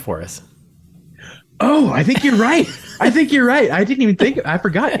fuck it up for us. Oh, I think you're right. I didn't even think. I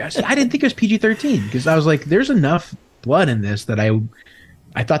forgot. I didn't think it was PG-13 because I was like, there's enough blood in this that I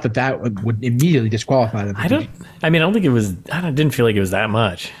thought that would immediately disqualify them. I don't think it was. I didn't feel like it was that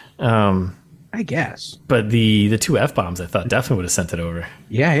much. I guess. But the 2 F-bombs, I thought definitely would have sent it over.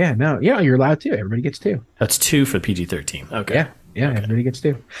 Yeah. No. Yeah, you're allowed to. Everybody gets 2. That's 2 for PG-13. Okay. Yeah. Okay. Everybody gets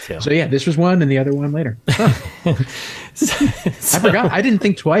 2. So yeah, this was one and the other one later. Huh. I forgot. I didn't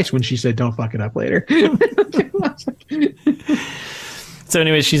think twice when she said, "Don't fuck it up later." So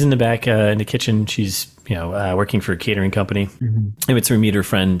anyway, she's in the back in the kitchen. She's working for a catering company. Mm-hmm. And it's her meet her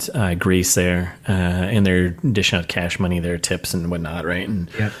friend Grace there, and they're dishing out cash money, their tips and whatnot, right? And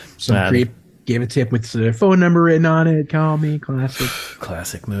some creep gave a tip with the phone number written on it. Call me.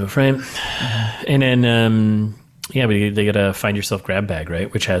 Classic move, right? And then they get a Find Yourself grab bag,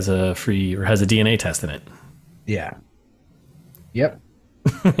 right, which has a DNA test in it. Yeah. Yep.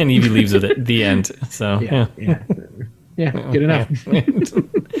 And Evie leaves with it. The end. So yeah, good enough.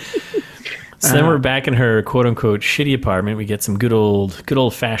 So then we're back in her quote unquote shitty apartment. We get some good old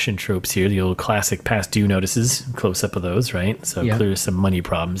fashioned tropes here. The old classic past due notices, close up of those, right? So clearly some money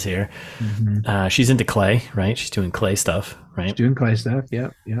problems here. Mm-hmm. She's into clay, right? She's doing clay stuff, right? She's doing clay stuff. Yeah.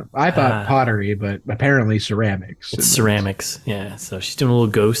 I thought pottery, but apparently ceramics. Ceramics. Yeah. So she's doing a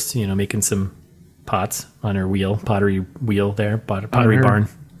little ghost, making some pots on her pottery wheel there, pottery barn.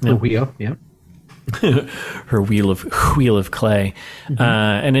 The wheel. Yeah. her wheel of clay.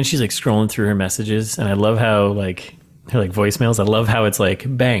 And then she's like scrolling through her messages, and I love how like her like voicemails. I love how it's like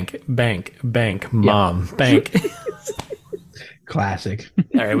bank, mom, bank. Classic.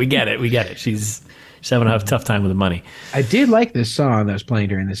 All right, we get it. She's having a tough time with the money. I did like this song that was playing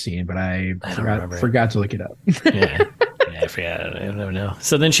during the scene, but I forgot to look it up. Yeah, I forgot. I don't know.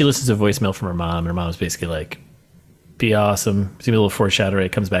 So then she listens to a voicemail from her mom. Her mom's basically like, "Be awesome." It's gonna be a little foreshadowing.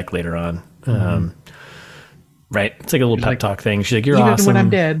 It comes back later on. Right? It's like a little pep talk thing. She's like, "You're awesome. Even when I'm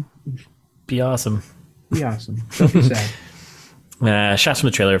dead, be awesome. Be awesome. Don't be sad." Shots from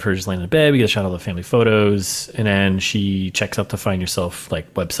the trailer of her just laying in bed. We get a shot of all the family photos, and then she checks out the Find Yourself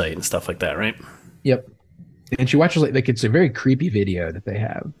like website and stuff like that, right? Yep. And she watches like it's a very creepy video that they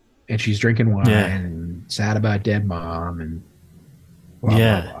have, and she's drinking wine and sad about dead mom and blah,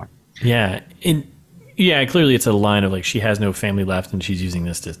 blah, blah. Clearly it's a line of like she has no family left, and she's using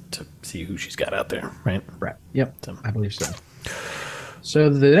this to see who she's got out there, right? Right. Yep. So, I believe so. So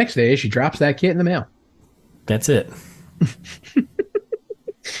the next day, she drops that kit in the mail. That's it.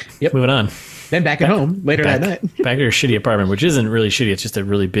 Yep. Moving on. Then back at home later that night. Back to her shitty apartment, which isn't really shitty. It's just a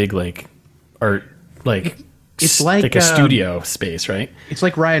really big like art, like it's like a studio space, right? It's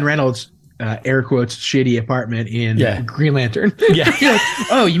like Ryan Reynolds, air quotes, shitty apartment in Green Lantern. Yeah. You're like,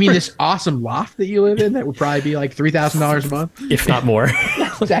 oh, you mean this awesome loft that you live in that would probably be like $3,000 a month, if not more?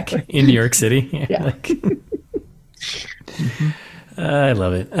 Exactly. In New York City. Yeah. Like, I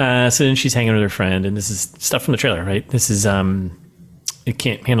love it. So then she's hanging with her friend, and this is stuff from the trailer, right? This is it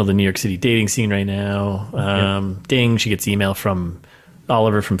can't handle the New York City dating scene right now. Ding, she gets email from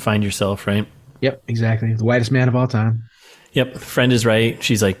Oliver from Find Yourself, right? Yep, exactly. The whitest man of all time. Yep, friend is right.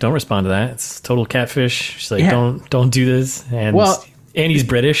 She's like, don't respond to that. It's total catfish. She's like, don't do this. And he's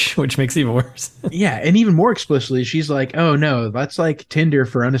British, which makes it even worse. Yeah, and even more explicitly, she's like, "Oh no, that's like Tinder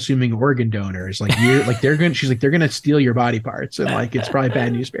for unassuming organ donors. Like you're like they're gonna steal your body parts, and like it's probably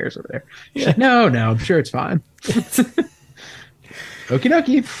bad news bears over there." She's like, no, I'm sure it's fine. Okie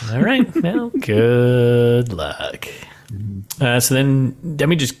dokie. All right, well, good luck. So then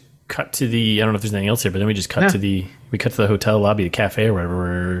we just cut to the. I don't know if there's anything else here, but then we just cut to the hotel lobby, the cafe, or whatever.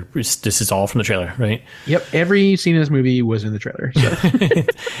 Where this is all from the trailer, right? Yep, every scene in this movie was in the trailer. So.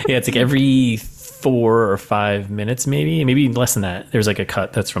 Yeah, it's like every 4 or 5 minutes, maybe less than that. There's like a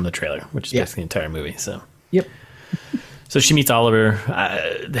cut that's from the trailer, which is basically the entire movie. So yep. So she meets Oliver.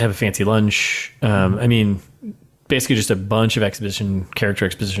 They have a fancy lunch. I mean, basically just a bunch of character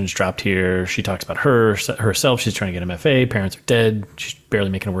expositions dropped here. She talks about herself. She's trying to get MFA. Parents are dead. She's barely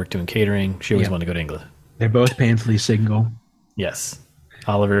making it work doing catering. She always wanted to go to England. They're both painfully single. Yes.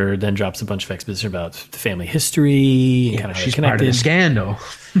 Oliver then drops a bunch of exposition about the family history and kind of how she's they're connected. Part of the scandal.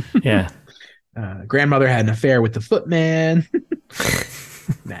 Yeah. Grandmother had an affair with the footman.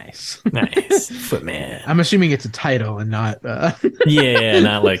 Nice. Footman. I'm assuming it's a title and not. Yeah,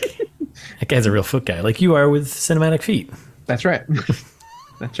 not like that guy's a real foot guy, like you are with Cinematic Feet. That's right.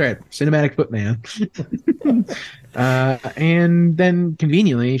 That's right. Cinematic Footman. And then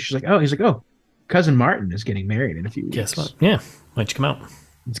conveniently, he's like, oh, cousin Martin is getting married in a few weeks. Guess what? Yeah. Why don't you come out?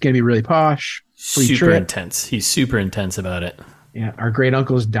 It's going to be really posh. Super intense. He's super intense about it. Yeah. Our great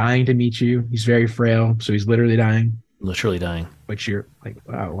uncle is dying to meet you. He's very frail, so he's literally dying. Literally dying. Which you're like,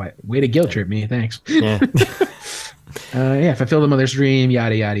 wow, way to guilt trip me. Thanks. Yeah. Fulfill the mother's dream,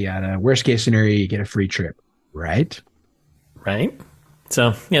 yada, yada, yada. Worst case scenario, you get a free trip. Right?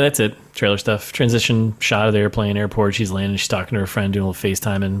 So, yeah, that's it. Trailer stuff. Transition shot of the airport. She's landing. She's talking to her friend, doing a little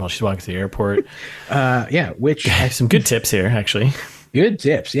FaceTiming while she's walking through the airport. Which some good tips here, actually. Good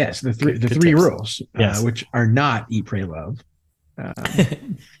tips, yes. The three tips. rules, which are not eat, pray, love. I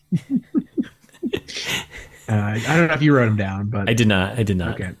don't know if you wrote them down, but I did not.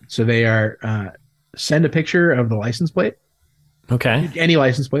 Okay, so they are send a picture of the license plate. Okay, any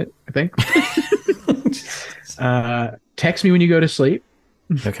license plate, I think. Text me when you go to sleep.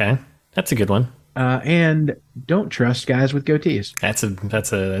 Okay, that's a good one. And don't trust guys with goatees. I think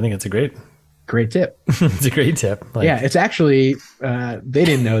that's a great tip. It's a great tip. It's actually they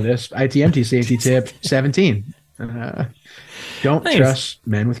didn't know this. ITMT safety tip 17. Don't trust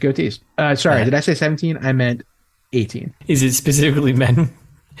men with goatees. Sorry, did I say 17? I meant 18. Is it specifically men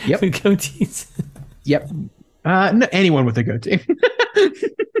with goatees? Yep. No, anyone with a goatee.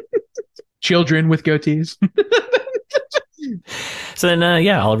 Children with goatees. So then,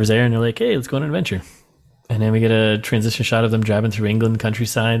 Oliver's there, and they're like, "Hey, let's go on an adventure." And then we get a transition shot of them driving through England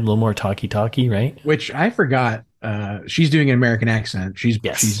countryside, a little more talky, right? Which I forgot. She's doing an American accent. She's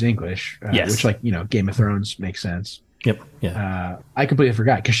English. Which, like, Game of Thrones makes sense. Yep. Yeah. I completely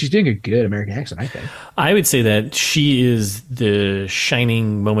forgot because she's doing a good American accent, I think. I would say that she is the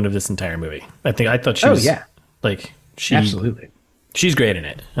shining moment of this entire movie. I thought she was. Yeah. Like Absolutely. She's great in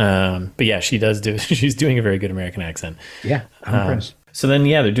it. But yeah, she's doing a very good American accent. Yeah. I'm impressed. So then,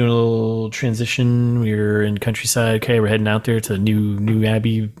 yeah, they're doing a little transition. We're in countryside. Okay, we're heading out there to New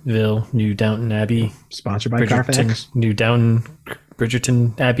Abbeville, New Downton Abbey. Sponsored by Carfax. New Downton,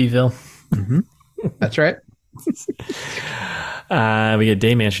 Bridgerton, Abbeville. Mm-hmm. That's right. We get a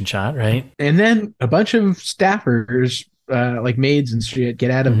day mansion shot, right? And then a bunch of staffers, like maids and shit,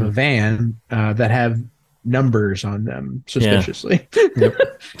 get out of a van that have numbers on them suspiciously. Yep.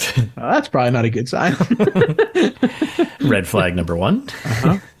 That's probably not a good sign. Red flag number 1.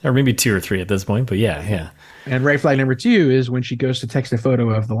 Or maybe 2 or 3 at this point, but yeah. And red flag number 2 is when she goes to text a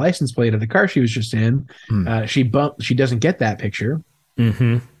photo of the license plate of the car she was just in. She doesn't get that picture.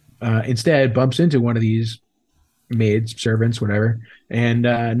 Instead, bumps into one of these maids, servants, whatever, and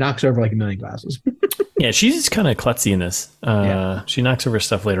knocks over like a million glasses. Yeah, she's kind of klutzy in this. She knocks over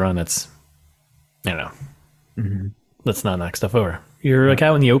stuff later on that's, I don't know. Let's not knock stuff over. You're like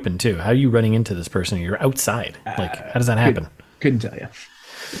out in the open too. How are you running into this person? You're outside. Like, how does that happen? Couldn't tell you.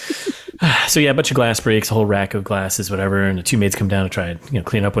 So yeah, a bunch of glass breaks, a whole rack of glasses, whatever, and the 2 maids come down to try and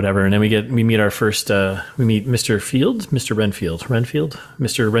clean up whatever, and then we meet our first we meet Mr. Mr.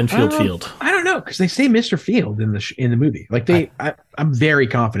 Renfield Field. I don't know because they say Mr. Field in the movie. Like I'm very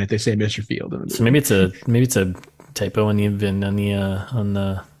confident they say Mr. Field in the movie. So maybe it's a typo on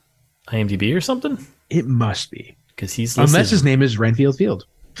the IMDb or something. It must be because he's unless his name is Renfield Field,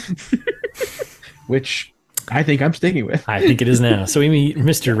 which I think I'm sticking with. I think it is now. So we meet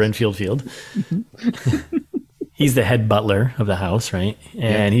Mr. Renfield Field. He's the head butler of the house, right?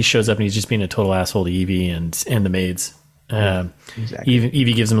 And he shows up and he's just being a total asshole to Evie and the maids. Exactly.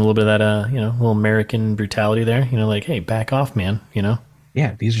 Evie gives him a little bit of that, little American brutality there. Like, hey, back off, man.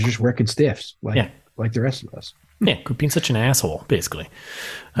 Yeah, these are just working stiffs, like the rest of us. Yeah, quit being such an asshole, basically.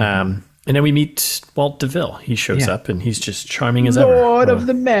 And then we meet Walt DeVille. He shows up and he's just charming as ever. Lord of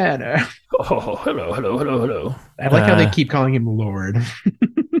the Manor. Oh, hello. I like how they keep calling him Lord.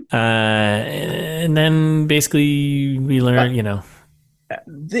 And then basically we learn,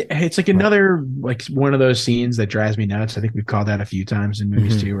 it's like another like one of those scenes that drives me nuts. I think we've called that a few times in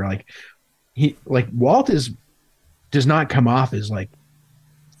movies too, where Walt does not come off as like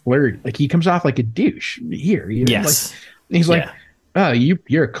flirty. Like he comes off like a douche here. Yes. He's like, oh,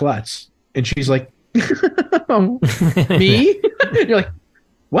 you're a klutz. And she's like, me? You're like,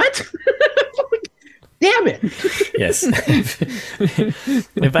 what? Damn it. Yes.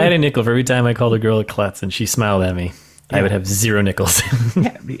 If I had a nickel for every time I called a girl a klutz and she smiled at me, I would have 0 nickels.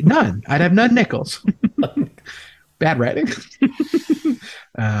 None. I'd have none nickels. Bad writing.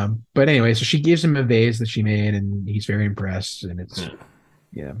 But anyway, so she gives him a vase that she made and he's very impressed. And it's,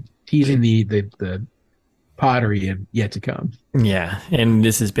 teasing the pottery of yet to come. Yeah, and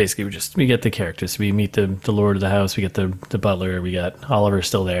this is basically we get the characters. We meet the lord of the house. We get the butler. We got Oliver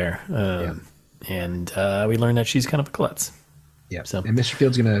still there, and we learn that she's kind of a klutz. Yeah. So and Mr.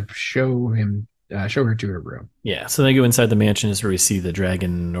 Field's gonna show her to her room. Yeah. So they go inside the mansion. Is where we see the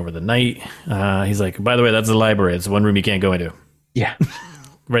dragon over the night. He's like, by the way, that's the library. It's one room you can't go into. Yeah.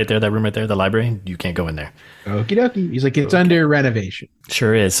 Right there, that room right there, the library, you can't go in there. Okie dokie. He's like, it's under renovation.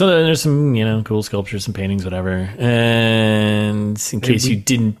 Sure is. So there's some, cool sculptures, some paintings, whatever. And in case you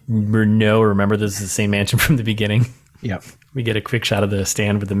didn't know or remember, this is the same mansion from the beginning. Yep. We get a quick shot of the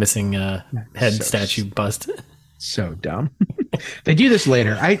stand with the missing head statue bust. So dumb. They do this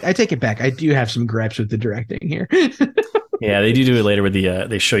later. I take it back. I do have some gripes with the directing here. Yeah, they do it later with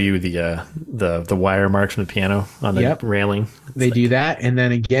they show you the wire marks from the piano on the railing. They do that, and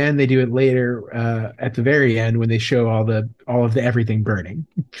then again they do it later at the very end when they show all of the everything burning.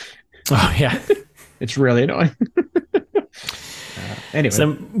 Oh yeah, it's really annoying. Anyway,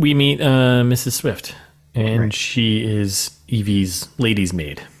 so we meet Mrs. Swift, and she is Evie's lady's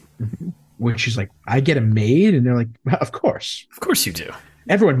maid. When she's like, I get a maid, and they're like, of course you do.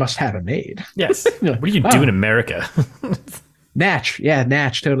 Everyone must have a maid. Yes. Like, what do you do in America? Natch. Yeah,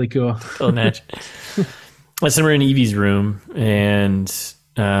 Natch. Totally cool. Oh, Natch. So we're in Evie's room, and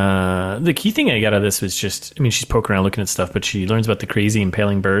the key thing I got out of this was just, she's poking around looking at stuff, but she learns about the crazy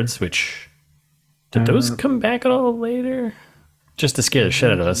impaling birds, which, did those come back at all later? Just to scare the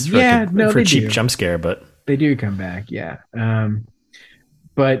shit out of us for a cheap jump scare, but. They do come back, yeah.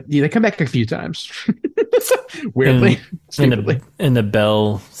 But they come back a few times. Weirdly. In the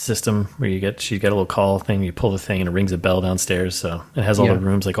bell system where she's got a little call thing, you pull the thing and it rings a bell downstairs. So it has all the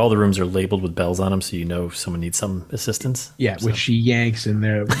rooms, like all the rooms are labeled with bells on them. So someone needs some assistance. Yeah, which she yanks and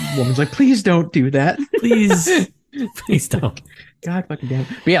the woman's like, please don't do that. Please. Please don't. God fucking damn.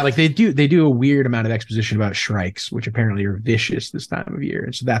 But yeah, like they do a weird amount of exposition about shrikes, which apparently are vicious this time of year.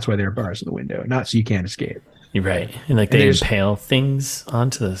 And so that's why there are bars in the window, not so you can't escape. You're right. And like they impale things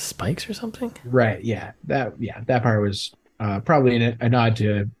onto the spikes or something. Right. Yeah. That part was probably a nod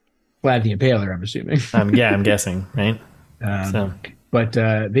to Vlad the Impaler, I'm assuming. Yeah, I'm guessing, right? But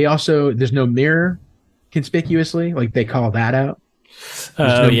they also, there's no mirror conspicuously, like they call that out.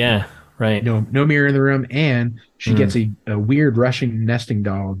 Oh, yeah. Right. No mirror in the room, and she gets a weird Russian nesting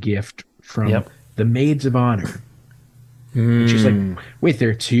doll gift from the Maids of Honor. And she's like, "Wait, there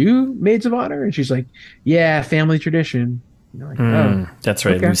are two Maids of Honor?" And she's like, "Yeah, family tradition." Like, oh, that's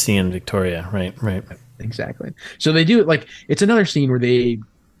right, okay. Lucy and Victoria. Right. Exactly. So they do like it's another scene where they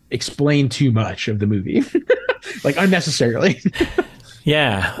explain too much of the movie, like unnecessarily.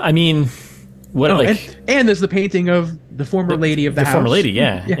 Yeah, I mean. What and there's the painting of the former lady of the house. Former lady,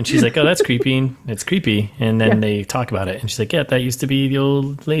 yeah. And she's like, "Oh, that's creepy. It's creepy." And then they talk about it, and she's like, "Yeah, that used to be the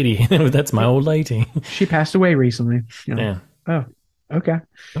old lady. That's my old lady. She passed away recently." Yeah. Oh, okay.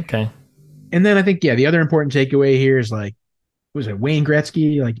 Okay. And then I think the other important takeaway here is like, was it Wayne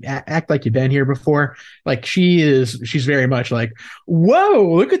Gretzky? Like, act like you've been here before. Like she's very much like,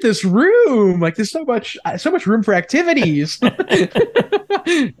 whoa, look at this room. Like there's so much room for activities.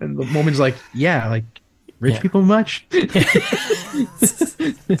 And the woman's like, yeah, like rich people much.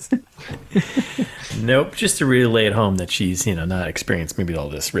 Nope. Just to really lay it home that she's, not experienced maybe all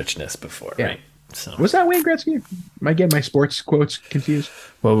this richness before, right? So was that Wayne Gretzky? Am I getting my sports quotes confused?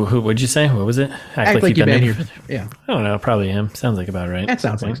 Well, what'd you say? What was it? Act like you've been here. Yeah. I don't know. Probably him. Sounds like about right. That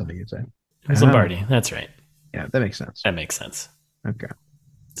sounds like something you'd say. It's Lombardi. That's right. Yeah, that makes sense. Okay.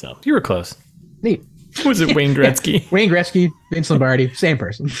 So you were close. Neat. Was it Wayne Gretzky? Wayne Gretzky, Vince Lombardi, same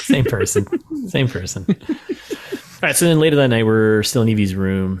person. Same person. All right. So then later that night, we're still in Evie's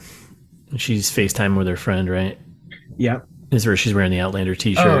room. She's FaceTime with her friend, right? Yep. This is where she's wearing the Outlander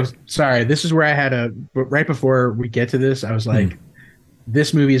t-shirt. Oh, sorry. This is where I had right before we get to this, I was like,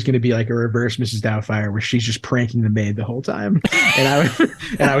 this movie is going to be like a reverse Mrs. Doubtfire where she's just pranking the maid the whole time. And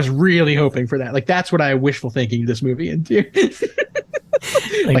I was really hoping for that. Like, that's what I wishful thinking this movie into.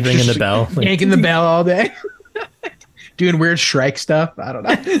 like ringing the bell. Yanking the bell all day. Doing weird Shrike stuff. I don't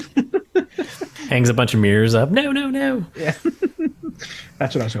know. Hangs a bunch of mirrors up. No. Yeah.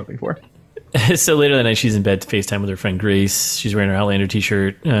 That's what I was hoping for. So later that night, she's in bed to FaceTime with her friend Grace. She's wearing her Outlander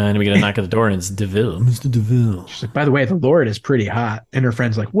t-shirt, and we get a knock at the door, and it's DeVille, Mr. DeVille. She's like, by the way, the Lord is pretty hot. And her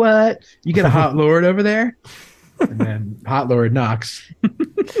friend's like, what? You got a hot Lord over there? And then hot Lord knocks.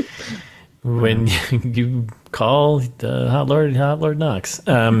 When you call, the hot Lord knocks.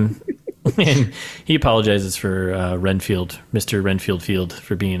 And he apologizes for Renfield, Mr. Renfield Field,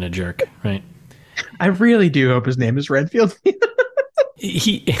 for being a jerk, right? I really do hope his name is Renfield.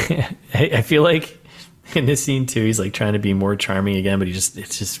 I feel like in this scene too, he's like trying to be more charming again, but it's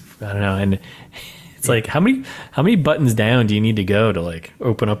just I don't know. And it's like, how many buttons down do you need to go to like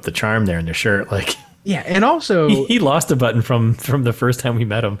open up the charm there in their shirt? Like, yeah. And also he lost a button from the first time we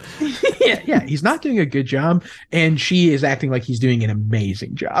met him. Yeah. He's not doing a good job. And she is acting like he's doing an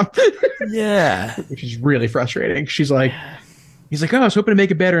amazing job. Yeah. Which is really frustrating. He's like, oh, I was hoping to make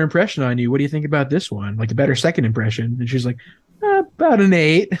a better impression on you. What do you think about this one? Like a better second impression. And she's like, about an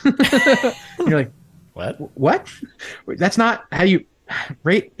 8. You're like, what? That's not how you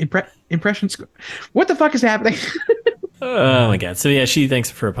rate impressions. What the fuck is happening? Oh my god. So yeah, she thanks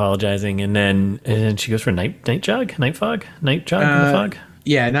for apologizing, and then she goes for a night jog in the fog.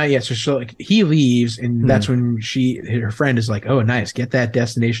 Yeah, not yet. So like he leaves, and that's when her friend is like, oh, nice, get that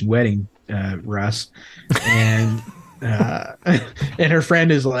destination wedding, Russ. And and her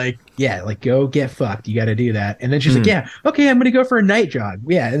friend is like, yeah, like go get fucked, you got to do that. And then she's like, yeah, okay, I'm gonna go for a night jog.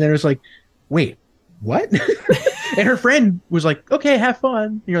 Yeah. And then it was like, wait, what? And her friend was like, okay, have fun.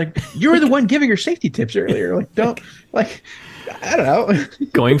 And you're like, you were the one giving her safety tips earlier. Like, don't, like, I don't know.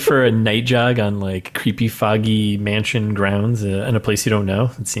 Going for a night jog on like creepy foggy mansion grounds in a place you don't know,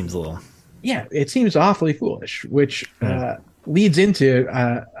 it seems a little, it seems awfully foolish, which leads into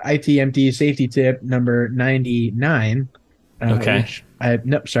ITMT safety tip number 99. Okay.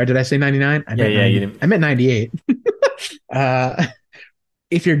 Sorry, did I say 99? You didn't. I meant 98.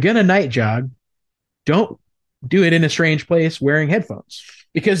 If you're gonna night jog, don't do it in a strange place wearing headphones,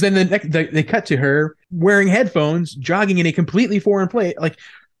 because then they cut to her wearing headphones, jogging in a completely foreign place. Like,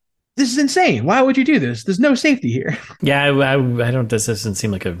 this is insane. Why would you do this? There's no safety here. Yeah, I don't. This doesn't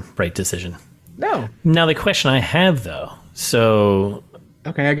seem like a right decision. No. Now the question I have though. So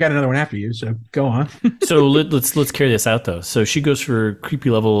Okay, I got another one after you, so go on. So let's carry this out though. So she goes for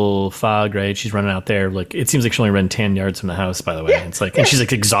creepy level fog, right? She's running out there. Like it seems like she only ran 10 yards from the house, by the way. Yeah, It's like, and she's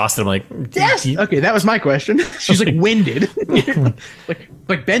like exhausted. I'm like, yes. Okay, that was my question. She's like winded,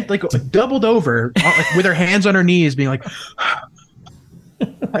 like bent, like doubled over, like with her hands on her knees, being like,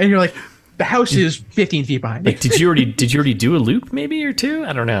 and you're like, the house is 15 feet behind you. like, did you already do a loop maybe or two?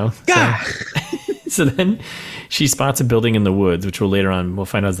 I don't know. God. So then she spots a building in the woods, which we'll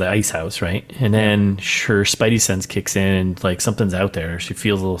find out is the ice house, right? And then her spidey sense kicks in and like something's out there. She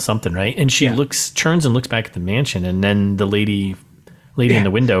feels a little something, right? And she turns and looks back at the mansion, and then the lady in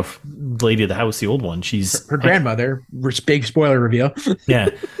the window, the lady of the house, the old one, she's her grandmother, big spoiler reveal. yeah,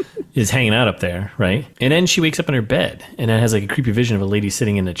 is hanging out up there, right? And then she wakes up in her bed and then has like a creepy vision of a lady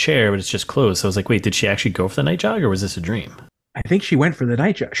sitting in a chair, but it's just closed. So I was like, wait, did she actually go for the night jog or was this a dream? I think she went for the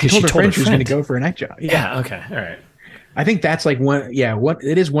night jog. She told her friend she was going to go for a night jog. Yeah. Okay. All right. I think that's like one. Yeah.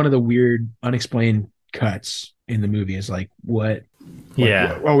 It is one of the weird unexplained cuts in the movie is like what.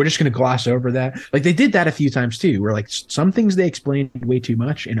 Yeah. Oh, we're just going to gloss over that. Like they did that a few times too, where like some things they explained way too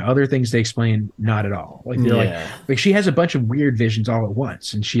much and other things they explain not at all. Like they're like she has a bunch of weird visions all at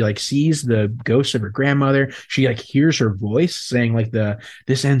once, and she like sees the ghost of her grandmother. She like hears her voice saying like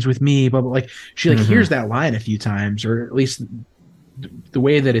this ends with me, blah blah. Like she like hears that line a few times, or at least the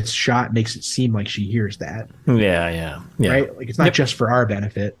way that it's shot makes it seem like she hears that. Yeah. Right. Like it's not just for our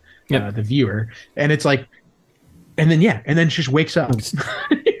benefit, the viewer, and it's like. And then she just wakes up.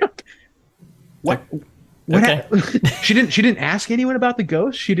 What? Okay. She didn't ask anyone about the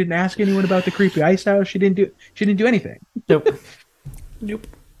ghost. She didn't ask anyone about the creepy ice house. She didn't do anything. Nope.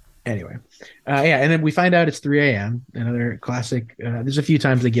 Anyway, and then we find out it's 3 a.m. Another classic. There's a few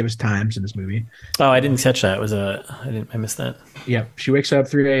times they give us times in this movie. Oh, I didn't catch that. I missed that. Yeah, she wakes up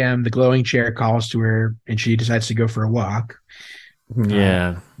 3 a.m. The glowing chair calls to her, and she decides to go for a walk.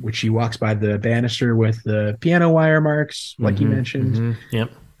 Yeah, which she walks by the banister with the piano wire marks, like you mentioned.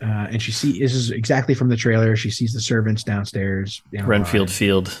 Yep. And this is exactly from the trailer. She sees the servants downstairs. Renfield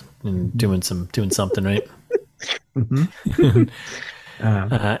Field and doing something, right? Mm-hmm.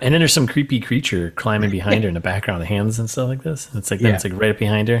 And then there's some creepy creature climbing behind her in the background, the hands and stuff like this. It's like it's like right up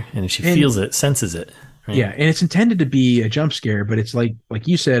behind her, and she feels it, senses it. Right? Yeah, and it's intended to be a jump scare, but it's like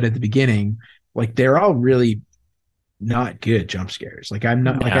you said at the beginning, like they're all really not good jump scares. Like I'm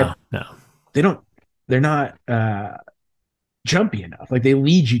not they're not jumpy enough. Like they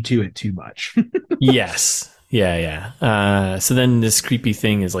lead you to it too much. Yes. Yeah. So then this creepy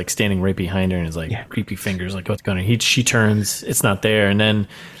thing is like standing right behind her and is like creepy fingers, like what's going on? She turns, it's not there, and then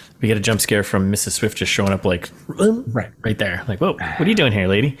we get a jump scare from Mrs. Swift just showing up like right there. Like, whoa, what are you doing here,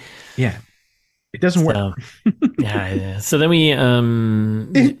 lady? Yeah. It doesn't work. Yeah. So then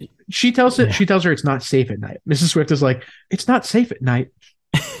we she tells her it's not safe at night. Mrs. Swift is like, it's not safe at night,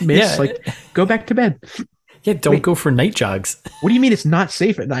 miss. Like, go back to bed. Yeah, don't go for night jogs. What do you mean it's not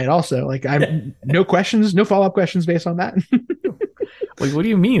safe at night? Also, like, I'm no questions, no follow-up questions based on that. Like, what do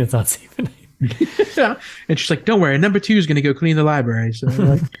you mean it's not safe at night? Yeah. And she's like, don't worry, number 2 is going to go clean the library. So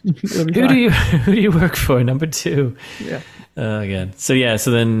like, who do you work for? Number 2. Yeah. Oh god.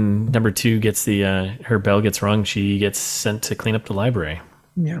 So then number 2 gets her bell gets rung. She gets sent to clean up the library.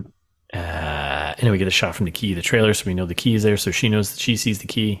 Yeah. And then we get a shot from the key, the trailer, so we know the key is there. So she knows that she sees the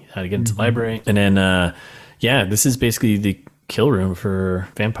key, how to get into the library. And then, this is basically the kill room for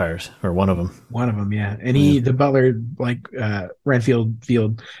vampires, or one of them. Yeah. And the butler, like Renfield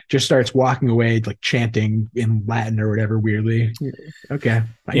Field, just starts walking away, like chanting in Latin or whatever weirdly. Okay.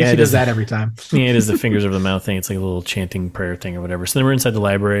 I guess he does that every time. Yeah, it is the fingers over the mouth thing. It's like a little chanting prayer thing or whatever. So then we're inside the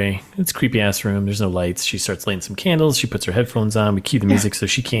library. It's a creepy ass room. There's no lights. She starts lighting some candles. She puts her headphones on. We cue the music so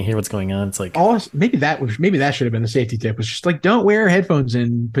she can't hear what's going on. It's like maybe that should have been the safety tip, was just like, don't wear headphones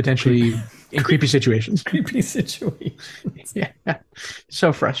in potentially in creepy situations. Creepy situations. Yeah.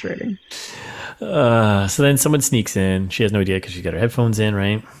 So frustrating. So then someone sneaks in. She has no idea because she's got her headphones in,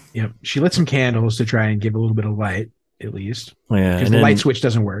 right? Yep. She lit some candles to try and give a little bit of light, at least. Yeah. Because the light switch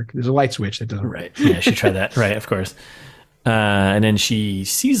doesn't work. There's a light switch that doesn't work. Yeah, she tried that. Right, of course. And then she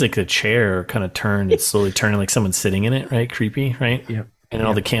sees like the chair kind of turn and slowly turning, like someone's sitting in it, right? Creepy, right? Yep. And then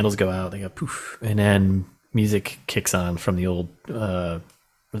all the candles go out. They go poof. And then music kicks on from the old...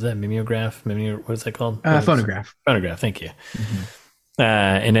 was that mimeograph? What is that called? Phonograph. Phonograph, thank you. Mm-hmm.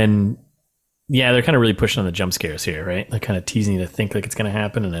 And then, they're kind of really pushing on the jump scares here, right? They're kind of teasing you to think like it's going to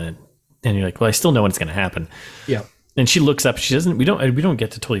happen, and you're like, well, I still know when it's going to happen. Yeah. And she looks up. She doesn't. We don't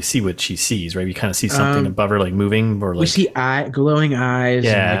get to totally see what she sees, right? We kind of see something above her, like moving, or like we see glowing eyes.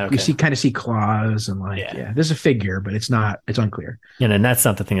 Yeah, and we see claws, and there's a figure, but it's unclear. And then that's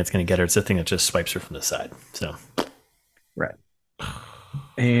not the thing that's going to get her. It's the thing that just swipes her from the side. So, right.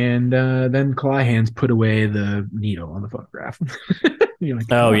 And then Callahan's put away the needle on the photograph. You're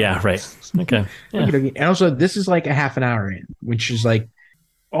like, Oh, yeah, right. Okay. Yeah. And also, this is like a half an hour in, which is like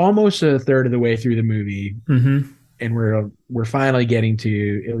almost a third of the way through the movie, Mm-hmm. and we're finally getting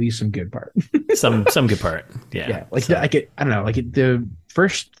to at least some good part. Some good part. Yeah. Yeah, like So- I don't know, the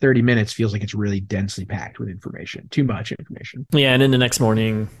first 30 minutes feels like it's really densely packed with information, too much information. yeah, and then the next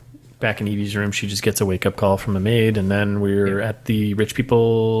morning, back in Evie's room, she just gets a wake up call from a maid, and then we're at the rich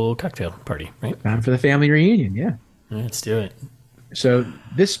people cocktail party, right? Time for the family reunion. Yeah. Let's do it. So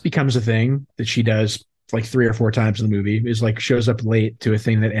this becomes a thing that she does like 3 or 4 times in the movie, is like shows up late to a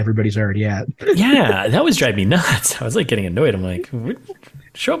thing that everybody's already at. Yeah, that was driving me nuts. I was like getting annoyed. I'm like,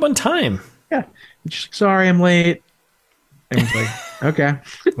 show up on time. Yeah. And she's like, sorry, I'm late. And it's like, okay.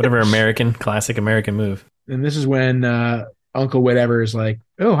 Whatever classic American move. And this is when Uncle whatever is like,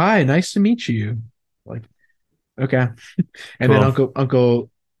 oh, hi, nice to meet you. Like, okay. And then Uncle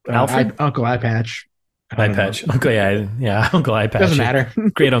Alfred? Uncle Eye Patch. Eye patch. Uncle, yeah, Uncle Eye Patch. Doesn't matter.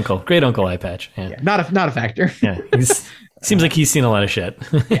 Great uncle Eye Patch. Yeah, Yeah, not a factor. yeah. Seems like he's seen a lot of shit.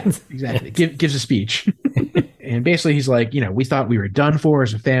 Yeah, exactly. Gives a speech. And basically he's like, we thought we were done for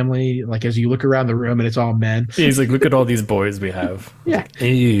as a family. Like, as you look around the room and it's all men. He's like, look at all these boys we have. Yeah.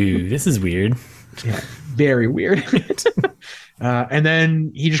 Ew, this is weird. Yeah. Very weird. And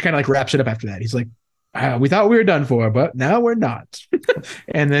then he just kind of like wraps it up after that. He's like, we thought we were done for, but now we're not.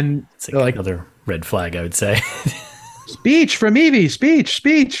 And then It's they're like, another red flag, I would say. speech from Evie,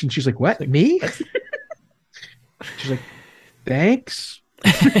 speech. And she's like, what? Me? She's like, thanks.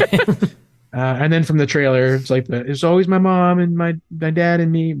 And then from the trailer, it's like, it's always my mom and my dad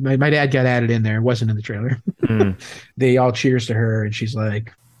and me. My dad got added in there. It wasn't in the trailer. They all cheers to her, and she's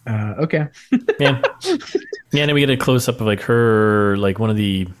like, okay. Yeah. Yeah, and then we get a close up of like her, like one of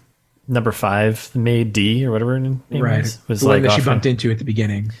the number 5 maid D or whatever her name Right. was The one like that she off bumped into at the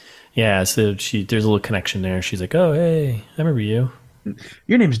beginning. Yeah, so there's a little connection there. She's like, oh, hey, I remember you.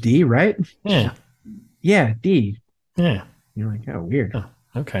 Your name's D, right? Yeah. Yeah, D. Yeah. You're like, oh, weird. Oh,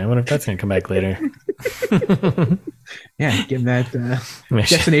 okay. I wonder if that's going to come back later. Yeah, give him that Maybe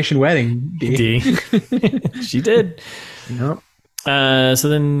she- destination wedding, D. D. She did. Nope. So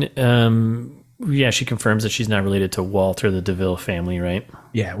then, she confirms that she's not related to Walter, the DeVille family, right?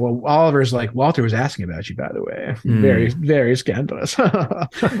 Yeah, well, Oliver's like, Walter was asking about you, by the way. Very, very scandalous.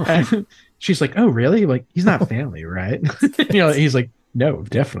 And she's like, oh, really? Like, he's not family, right? He's like, no,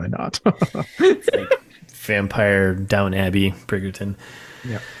 definitely not. Vampire Down Abbey, Bridgerton.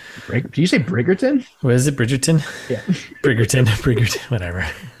 Yeah. Did you say Bridgerton? What is it, Bridgerton? Yeah. Bridgerton, whatever.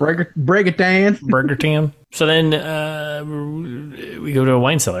 Bridgerton. Bridgerton. So then we go to a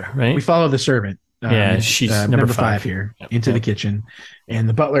wine cellar, right? We follow the servant. Yeah, she's number 5 here, Yep. into the kitchen. And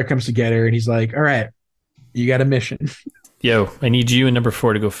the butler comes to get her, and he's like, all right, you got a mission. Yo, I need you and number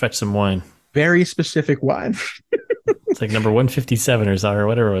 4 to go fetch some wine. Very specific wine. It's like number 157 or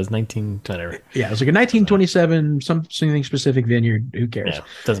whatever it was, 19, whatever. Yeah, it was like a 1927, something specific vineyard. Who cares? Yeah,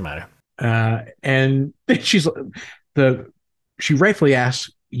 doesn't matter. And she rightfully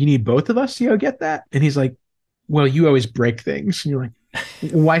asks, you need both of us to go get that? And he's like, well, you always break things. And you're like,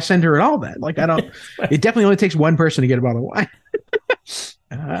 why send her at all then? Like, it definitely only takes one person to get a bottle of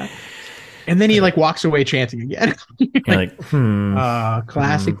wine. And then he like walks away chanting again. You're like,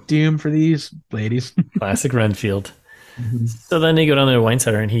 Classic doom for these ladies. classic Renfield. So then they go down to the wine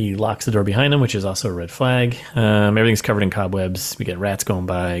cellar and he locks the door behind them, which is also a red flag. Everything's covered in cobwebs. We get rats going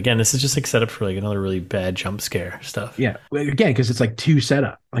by. Again, this is just like set up for like another really bad jump scare stuff. Yeah, again, because it's like 2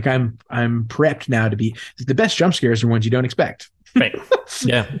 setup. Like I'm prepped now to be the best jump scares are ones you don't expect. Right.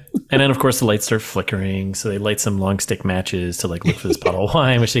 Yeah. And then of course the lights start flickering. So they light some long stick matches to like look for this bottle of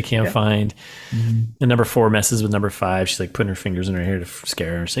wine, which they can't find. And number 4 messes with number 5. She's like putting her fingers in her hair to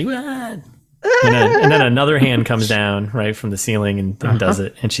scare her. Say, what? And then another hand comes down right from the ceiling and does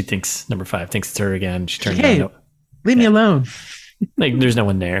it. And she thinks number 5 thinks it's her again. She turns Hey, around. leave me alone. Like there's no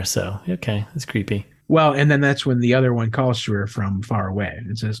one there. So, okay. It's creepy. Well, and then that's when the other one calls to her from far away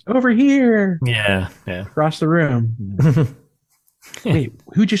and says, over here, Yeah. Yeah. across the room. Wait,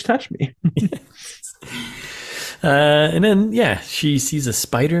 who just touched me? And then, she sees a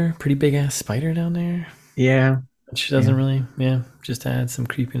spider, pretty big ass spider down there. Yeah. She doesn't really, just add some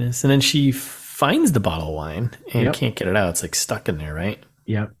creepiness. And then she finds the bottle of wine and can't get it out. It's like stuck in there, right?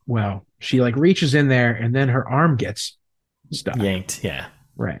 Yep. Well, she like reaches in there and then her arm gets stuck. Yanked, yeah.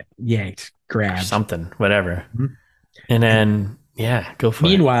 Right. Yanked. Grabbed. Something, whatever. Mhm. And then, go for it.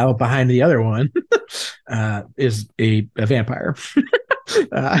 Meanwhile, behind the other one is a vampire.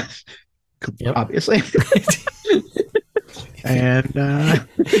 Obviously. I And mean,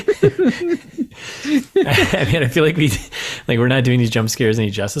 I feel like Like, we're not doing these jump scares any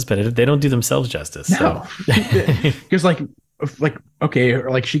justice, but they don't do themselves justice. No, because like okay,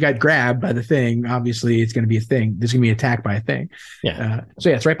 like she got grabbed by the thing. Obviously, it's going to be a thing. There's going to be attacked by a thing. Yeah. So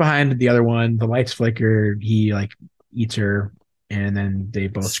yeah, it's right behind the other one. The lights flicker. He like eats her, and then they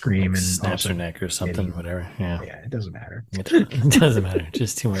both scream and snaps her neck or something. Whatever. Yeah. Yeah, it doesn't matter. It doesn't matter.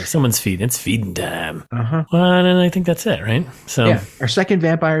 Just too much. Someone's feeding. It's feeding time. Uh-huh. Well, and I think that's it, right? So yeah, our second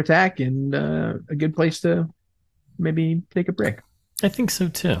vampire attack, and a good place to maybe take a break. I think so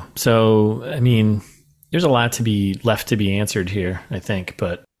too. So I mean, there's a lot left to be answered here, I think,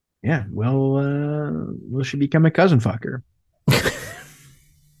 but yeah, well, should become a cousin fucker.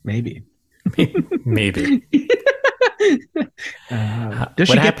 Maybe. Maybe. Does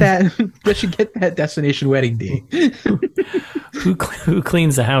she get that? Does she get that destination wedding D? Who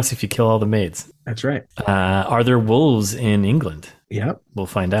cleans the house if you kill all the maids? That's right. Are there wolves in England? Yep. We'll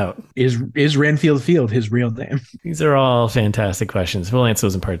find out. Is Renfield Field his real name? These are all fantastic questions. We'll answer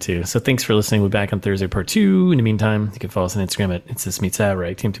those in part 2. So thanks for listening. We'll be back on Thursday, part 2. In the meantime, you can follow us on Instagram at It's This Meets That,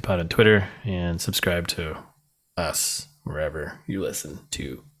 right? Team2Pod on Twitter, and subscribe to us wherever you listen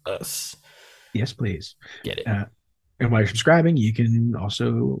to us. Yes, please. Get it. And while you're subscribing, you can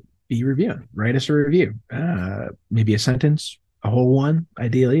also be reviewing. Write us a review. Maybe a sentence, a whole one,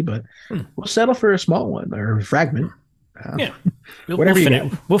 ideally, but we'll settle for a small one or a fragment. Yeah.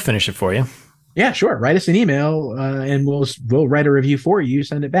 We'll finish it for you. Yeah, sure. Write us an email and we'll write a review for you,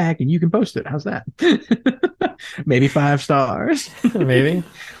 send it back, and you can post it. How's that? Maybe 5 stars. Maybe.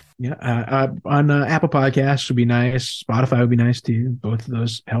 Yeah. On Apple Podcasts would be nice. Spotify would be nice too. Both of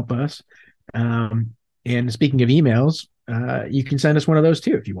those help us. And speaking of emails, you can send us one of those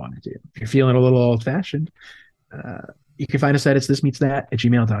too if you wanted to. If you're feeling a little old fashioned, you can find us at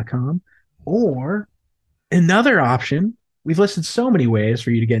itsthismeetsthat@gmail.com. Or another option, we've listed so many ways for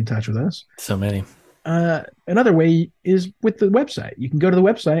you to get in touch with us. So many. Another way is with the website. You can go to the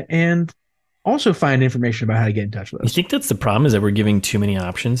website and also find information about how to get in touch with us. You think that's the problem, is that we're giving too many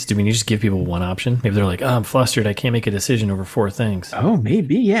options? Do we need to just give people one option? Maybe they're like, oh, I'm flustered. I can't make a decision over 4 things. Oh,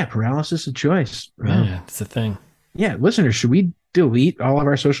 maybe. Yeah. Paralysis of choice. Yeah, it's a thing. Yeah. Listeners, should we delete all of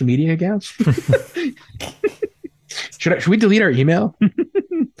our social media accounts? Should we delete our email?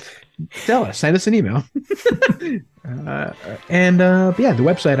 Tell us. Send us an email. And the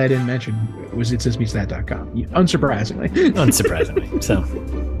website I didn't mention was itsthismeetsthat.com. Unsurprisingly. Unsurprisingly. So,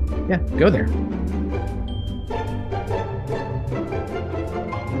 yeah, go there.